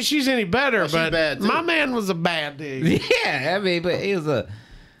not saying she's any better, she's but bad, too. my man was a bad dude. Yeah, I mean, but he was a...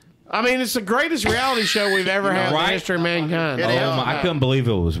 I mean, it's the greatest reality show we've ever had in the history of mankind. I couldn't believe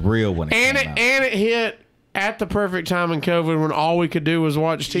it was real when it came out. And it hit at the perfect time in COVID when all we could do was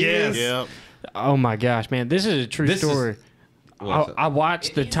watch TV. Yes. Yep. Oh my gosh, man, this is a true story. I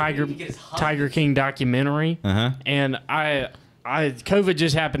watched the Tiger King documentary, and I COVID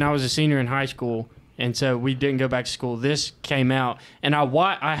just happened. I was a senior in high school, And so we didn't go back to school. This came out, and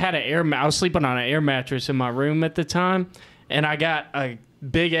I had I was sleeping on an air mattress in my room at the time, and I got a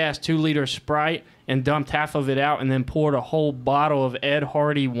big ass 2-liter Sprite and dumped half of it out, and then poured a whole bottle of Ed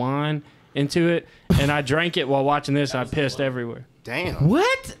Hardy wine into it, and I drank it while watching this. I pissed everywhere. Damn.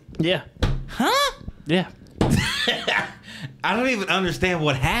 What? Yeah. Huh? Yeah. I don't even understand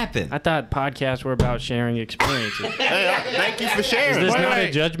what happened. I thought podcasts were about sharing experiences. Hey, thank you for sharing. Is this not wait.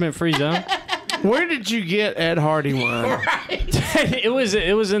 a judgment-free zone? Where did you get Ed Hardy wine? it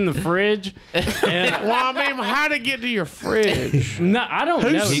was in the fridge. And, Well, I mean, how did it get to your fridge? no, I don't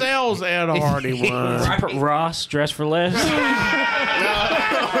Who know. sells Ed Hardy wine? Ross, Dress for Less.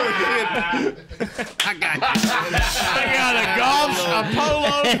 I got you. I got a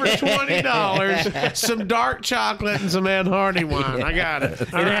polo for $20, some dark chocolate, and some Ed Hardy wine. I got it. It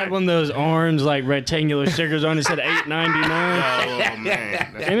had one of those orange, like, rectangular stickers on it. It said $8.99. Oh,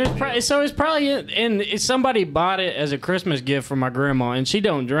 man. And it's probably and somebody bought it as a Christmas gift for my grandma, and she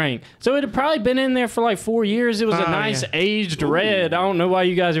don't drink, so it had probably been in there for like 4 years. It was a nice aged red. I don't know why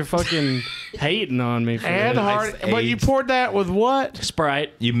you guys are fucking hating on me for Ed that. Hardy, but you poured that with what?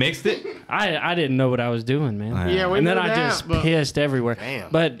 Sprite. You mixed it? I didn't know what I was doing, man. Yeah, we And then knew I that, just but- pissed everywhere. Damn.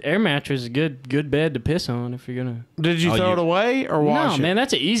 But air mattress is good bed to piss on if you're gonna. Did you throw it away or wash No, it? man,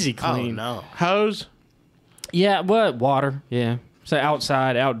 that's an easy Oh, clean. no. Hose? Yeah, what water? Yeah, so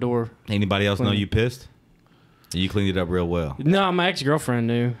outside, outdoor. Anybody else know you pissed? You cleaned it up real well. No, my ex-girlfriend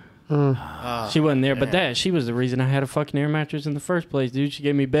knew. She wasn't there, but she was the reason I had a fucking air mattress in the first place, dude. She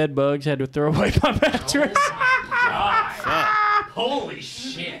gave me bed bugs, had to throw away my mattress. Holy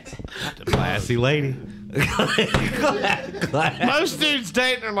shit. Classy lady. Most dudes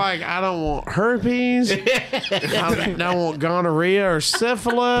dating are like, I don't want herpes. I don't want gonorrhea or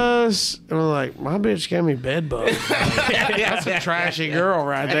syphilis. And I'm like, my bitch gave me bed bugs. That's a trashy girl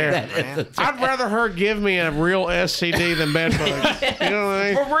right there. I'd rather her give me a real STD than bed bugs. You know what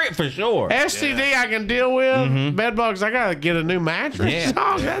I mean? For sure. STD I can deal with. Bed bugs, I gotta get a new mattress. Yeah.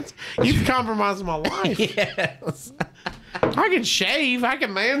 Oh, you've compromised my life. Yes. I can shave. I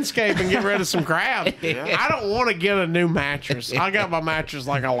can manscape and get rid of some crap. I don't want to get a new mattress. I got my mattress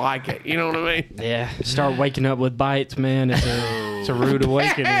like I like it. You know what I mean? Yeah, start waking up with bites, man. It's a rude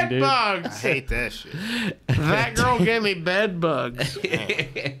awakening, Bed dude. I bugs. hate that shit. That girl gave me bed bugs.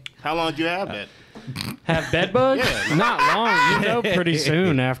 How long did you have that? Have bed bugs? Yeah. Not long. You know, pretty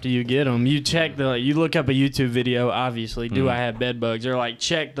soon after you get them. You look up a YouTube video. Obviously, do I have bed bugs? Or like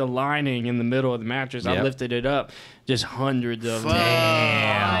check the lining in the middle of the mattress. I Yep. lifted it up, just hundreds of them.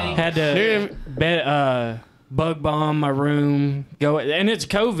 Damn. Had to bug bomb my room. Go, and it's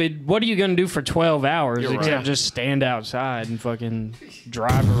COVID. What are you gonna do for 12 hours You're except right. just stand outside and fucking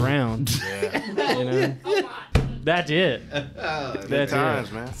drive around? Yeah. You know, that's it. Good That's times,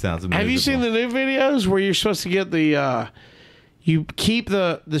 it. man. Sounds amazing. Have you seen the new videos where you're supposed to get the you keep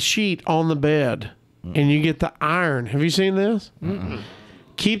the sheet on the bed and you get the iron? Have you seen this?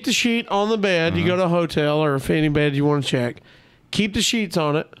 Keep the sheet on the bed. You go to a hotel or if any bed you want to check. Keep the sheets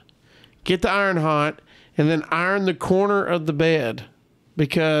on it. Get the iron hot and then iron the corner of the bed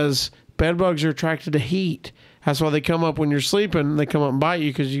because bed bugs are attracted to heat. That's why they come up when you're sleeping. They come up and bite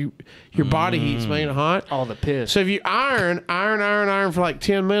you because your body heat's made hot. All the piss. So if you iron for like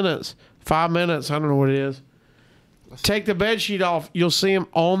 10 minutes, 5 minutes, I don't know what it is. Take the bed sheet off. You'll see them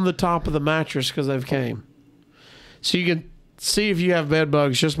on the top of the mattress because they've came. So you can see if you have bed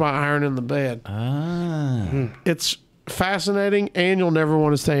bugs just by ironing the bed. It's fascinating, and you'll never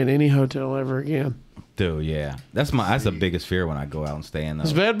want to stay in any hotel ever again. Dude, yeah. That's the biggest fear when I go out and stay in those.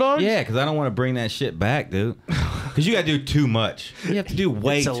 Is bed bugs? Yeah, because I don't want to bring that shit back, dude. Because you got to do too much. You have to do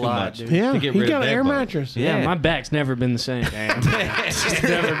way It's a too lot, much dude. Yeah, to get you rid got of an bed air bugs. mattress. Yeah, my back's never been the same. It's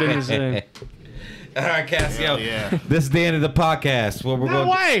never been the same. All right, Casio. Yeah. This is the end of the podcast. Well, we're No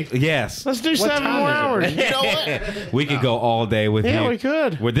way. Yes. Let's do 7 more hours. You know what? We could go all day with you. Yeah, we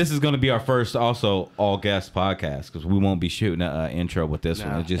could. Well, this is going to be our first also all guest podcast because we won't be shooting an intro with this one.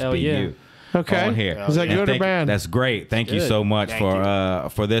 It'll just Hell be yeah. you. Okay. On here. Is that And good or bad? That's great. Thank you good. so much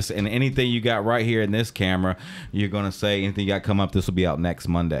Thank for this and anything you got right here in this camera. You're gonna say anything you got come up. This will be out next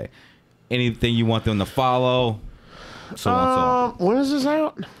Monday. Anything you want them to follow. So on so on. When is this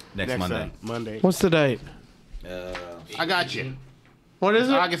out? Next Monday. Monday. What's the date? I got you. What is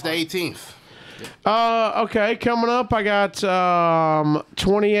it? August the 18th. Okay, coming up, I got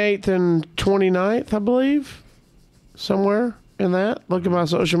 28th and 29th, I believe. Somewhere in that. Look at my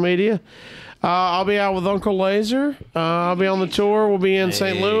social media. I'll be out with Uncle Laser. I'll be on the tour. We'll be in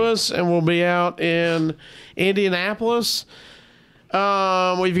St. Louis, and we'll be out in Indianapolis.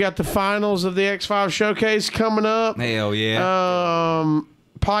 We've got the finals of the X5 Showcase coming up. Hell yeah.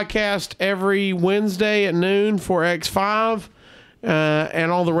 podcast every Wednesday at noon for X5.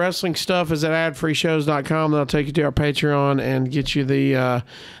 And all the wrestling stuff is at adfreeshows.com. That'll take you to our Patreon and get you the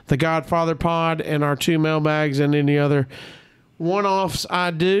Godfather pod and our 2 mailbags and any other one-offs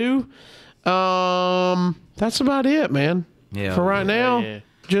I do. That's about it, man. Yeah. For right now,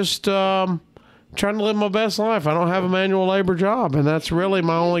 just trying to live my best life. I don't have a manual labor job, and that's really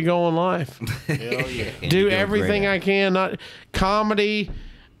my only goal in life. Hell yeah. Do everything I can. Not comedy.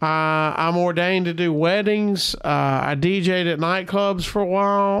 I'm ordained to do weddings. I DJ'd at nightclubs for a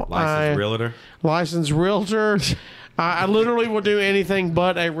while. Licensed realtor. I literally will do anything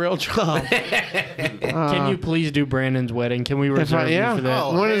but a real job. Can you please do Brandon's wedding? Can we reserve you for that?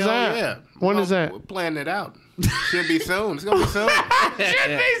 Oh, when is hell that? Yeah. When is that? We're planning it out. Should be soon. It's gonna be soon.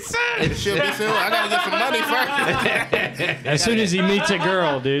 It should be soon. I gotta get some money first. As soon as he meets a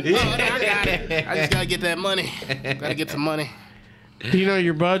girl, dude. I got it. I just gotta get that money. Gotta get some money. Do you know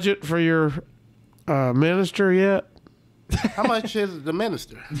your budget for your minister yet? How much is the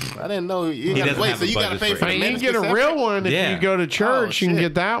minister? I didn't know. You gotta wait, so you gotta pay for the You can minister. get a real one if you go to church. You can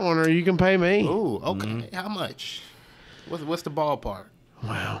get that one, or you can pay me. Ooh, okay. How much? What's the ballpark?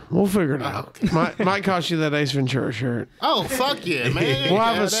 Wow, we'll figure it out. Might cost you that Ace Ventura shirt. Oh, fuck yeah, man. We'll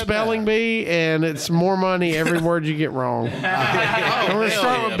have a spelling bee, and it's more money every word you get wrong. And we're gonna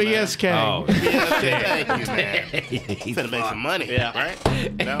start with BSK. Oh, Thank you, man. You finna make some money, right?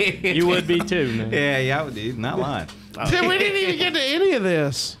 No? You would be too, man. yeah, I would. He's not lying. Dude, we didn't even get to any of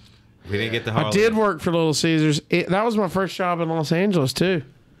this. We didn't get the. I did work for Little Caesars. That was my first job in Los Angeles too.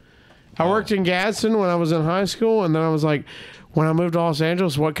 I worked in Gadsden when I was in high school, and then I was like, when I moved to Los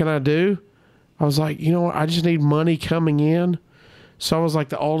Angeles, what can I do? I was like, you know what? I just need money coming in. So I was like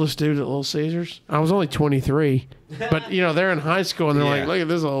the oldest dude at Little Caesars. I was only 23. But, they're in high school, and they're like, look at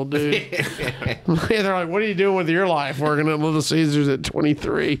this old dude. They're like, what are you doing with your life working at Little Caesars at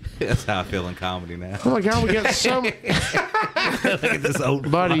 23? That's how I feel in comedy now. Oh, my God, we got so Look at this old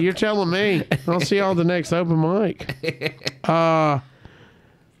Buddy, you're telling me. I'll see y'all the next open mic.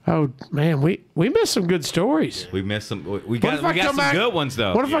 Oh man, we missed some good stories. We missed some. We got some good ones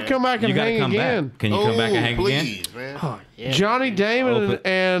though. What if I come back and hang again? Back. Can you come back and hang please, again? Man. Oh, yeah. Johnny Damon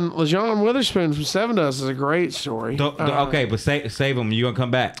and LeJean Witherspoon from Seven Dust is a great story. Okay, but save them. You gonna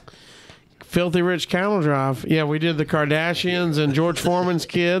come back? Filthy Rich Camel Drive. Yeah, we did the Kardashians and George Foreman's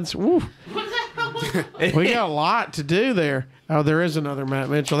kids. Woo. We got a lot to do there. Oh, there is another Matt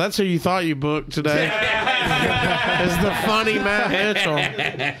Mitchell. That's who you thought you booked today. Is the funny Matt Mitchell.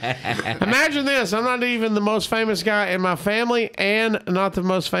 Imagine this. I'm not even the most famous guy in my family and not the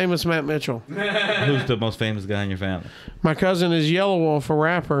most famous Matt Mitchell. Who's the most famous guy in your family? My cousin is Yellow Wolf, a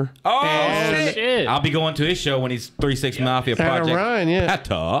rapper. Oh, shit. I'll be going to his show when he's 3-6 Mafia Project. Ryan,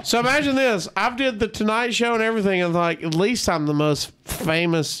 yeah. So imagine this. I've did the Tonight Show and everything, and like, at least I'm the most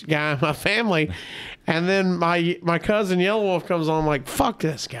famous guy in my family. And then my cousin Yellow Wolf comes on, I'm like, fuck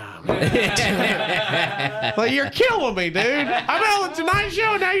this guy, man. Like, you're killing me, dude. I'm on the Tonight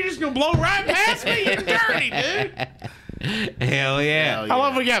Show, and now you're just going to blow right past me? You're dirty, dude. Hell yeah. I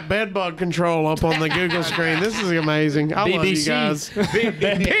love we got bed bug control up on the Google screen. This is amazing. I love you guys.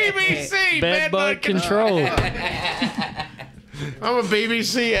 BBC bed bug control. I'm a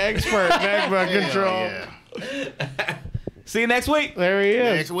BBC expert, bed bug control. Yeah. See you next week. There he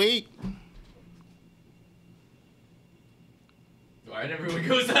is. Next week. All right, everyone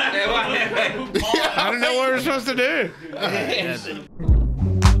goes out. I don't know what we're supposed to do.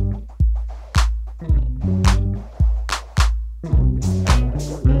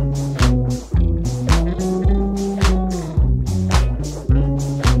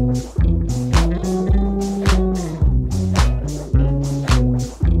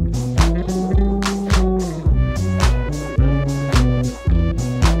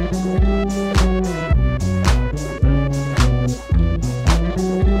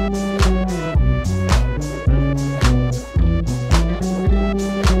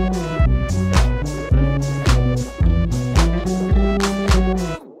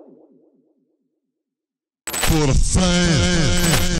 For the fans.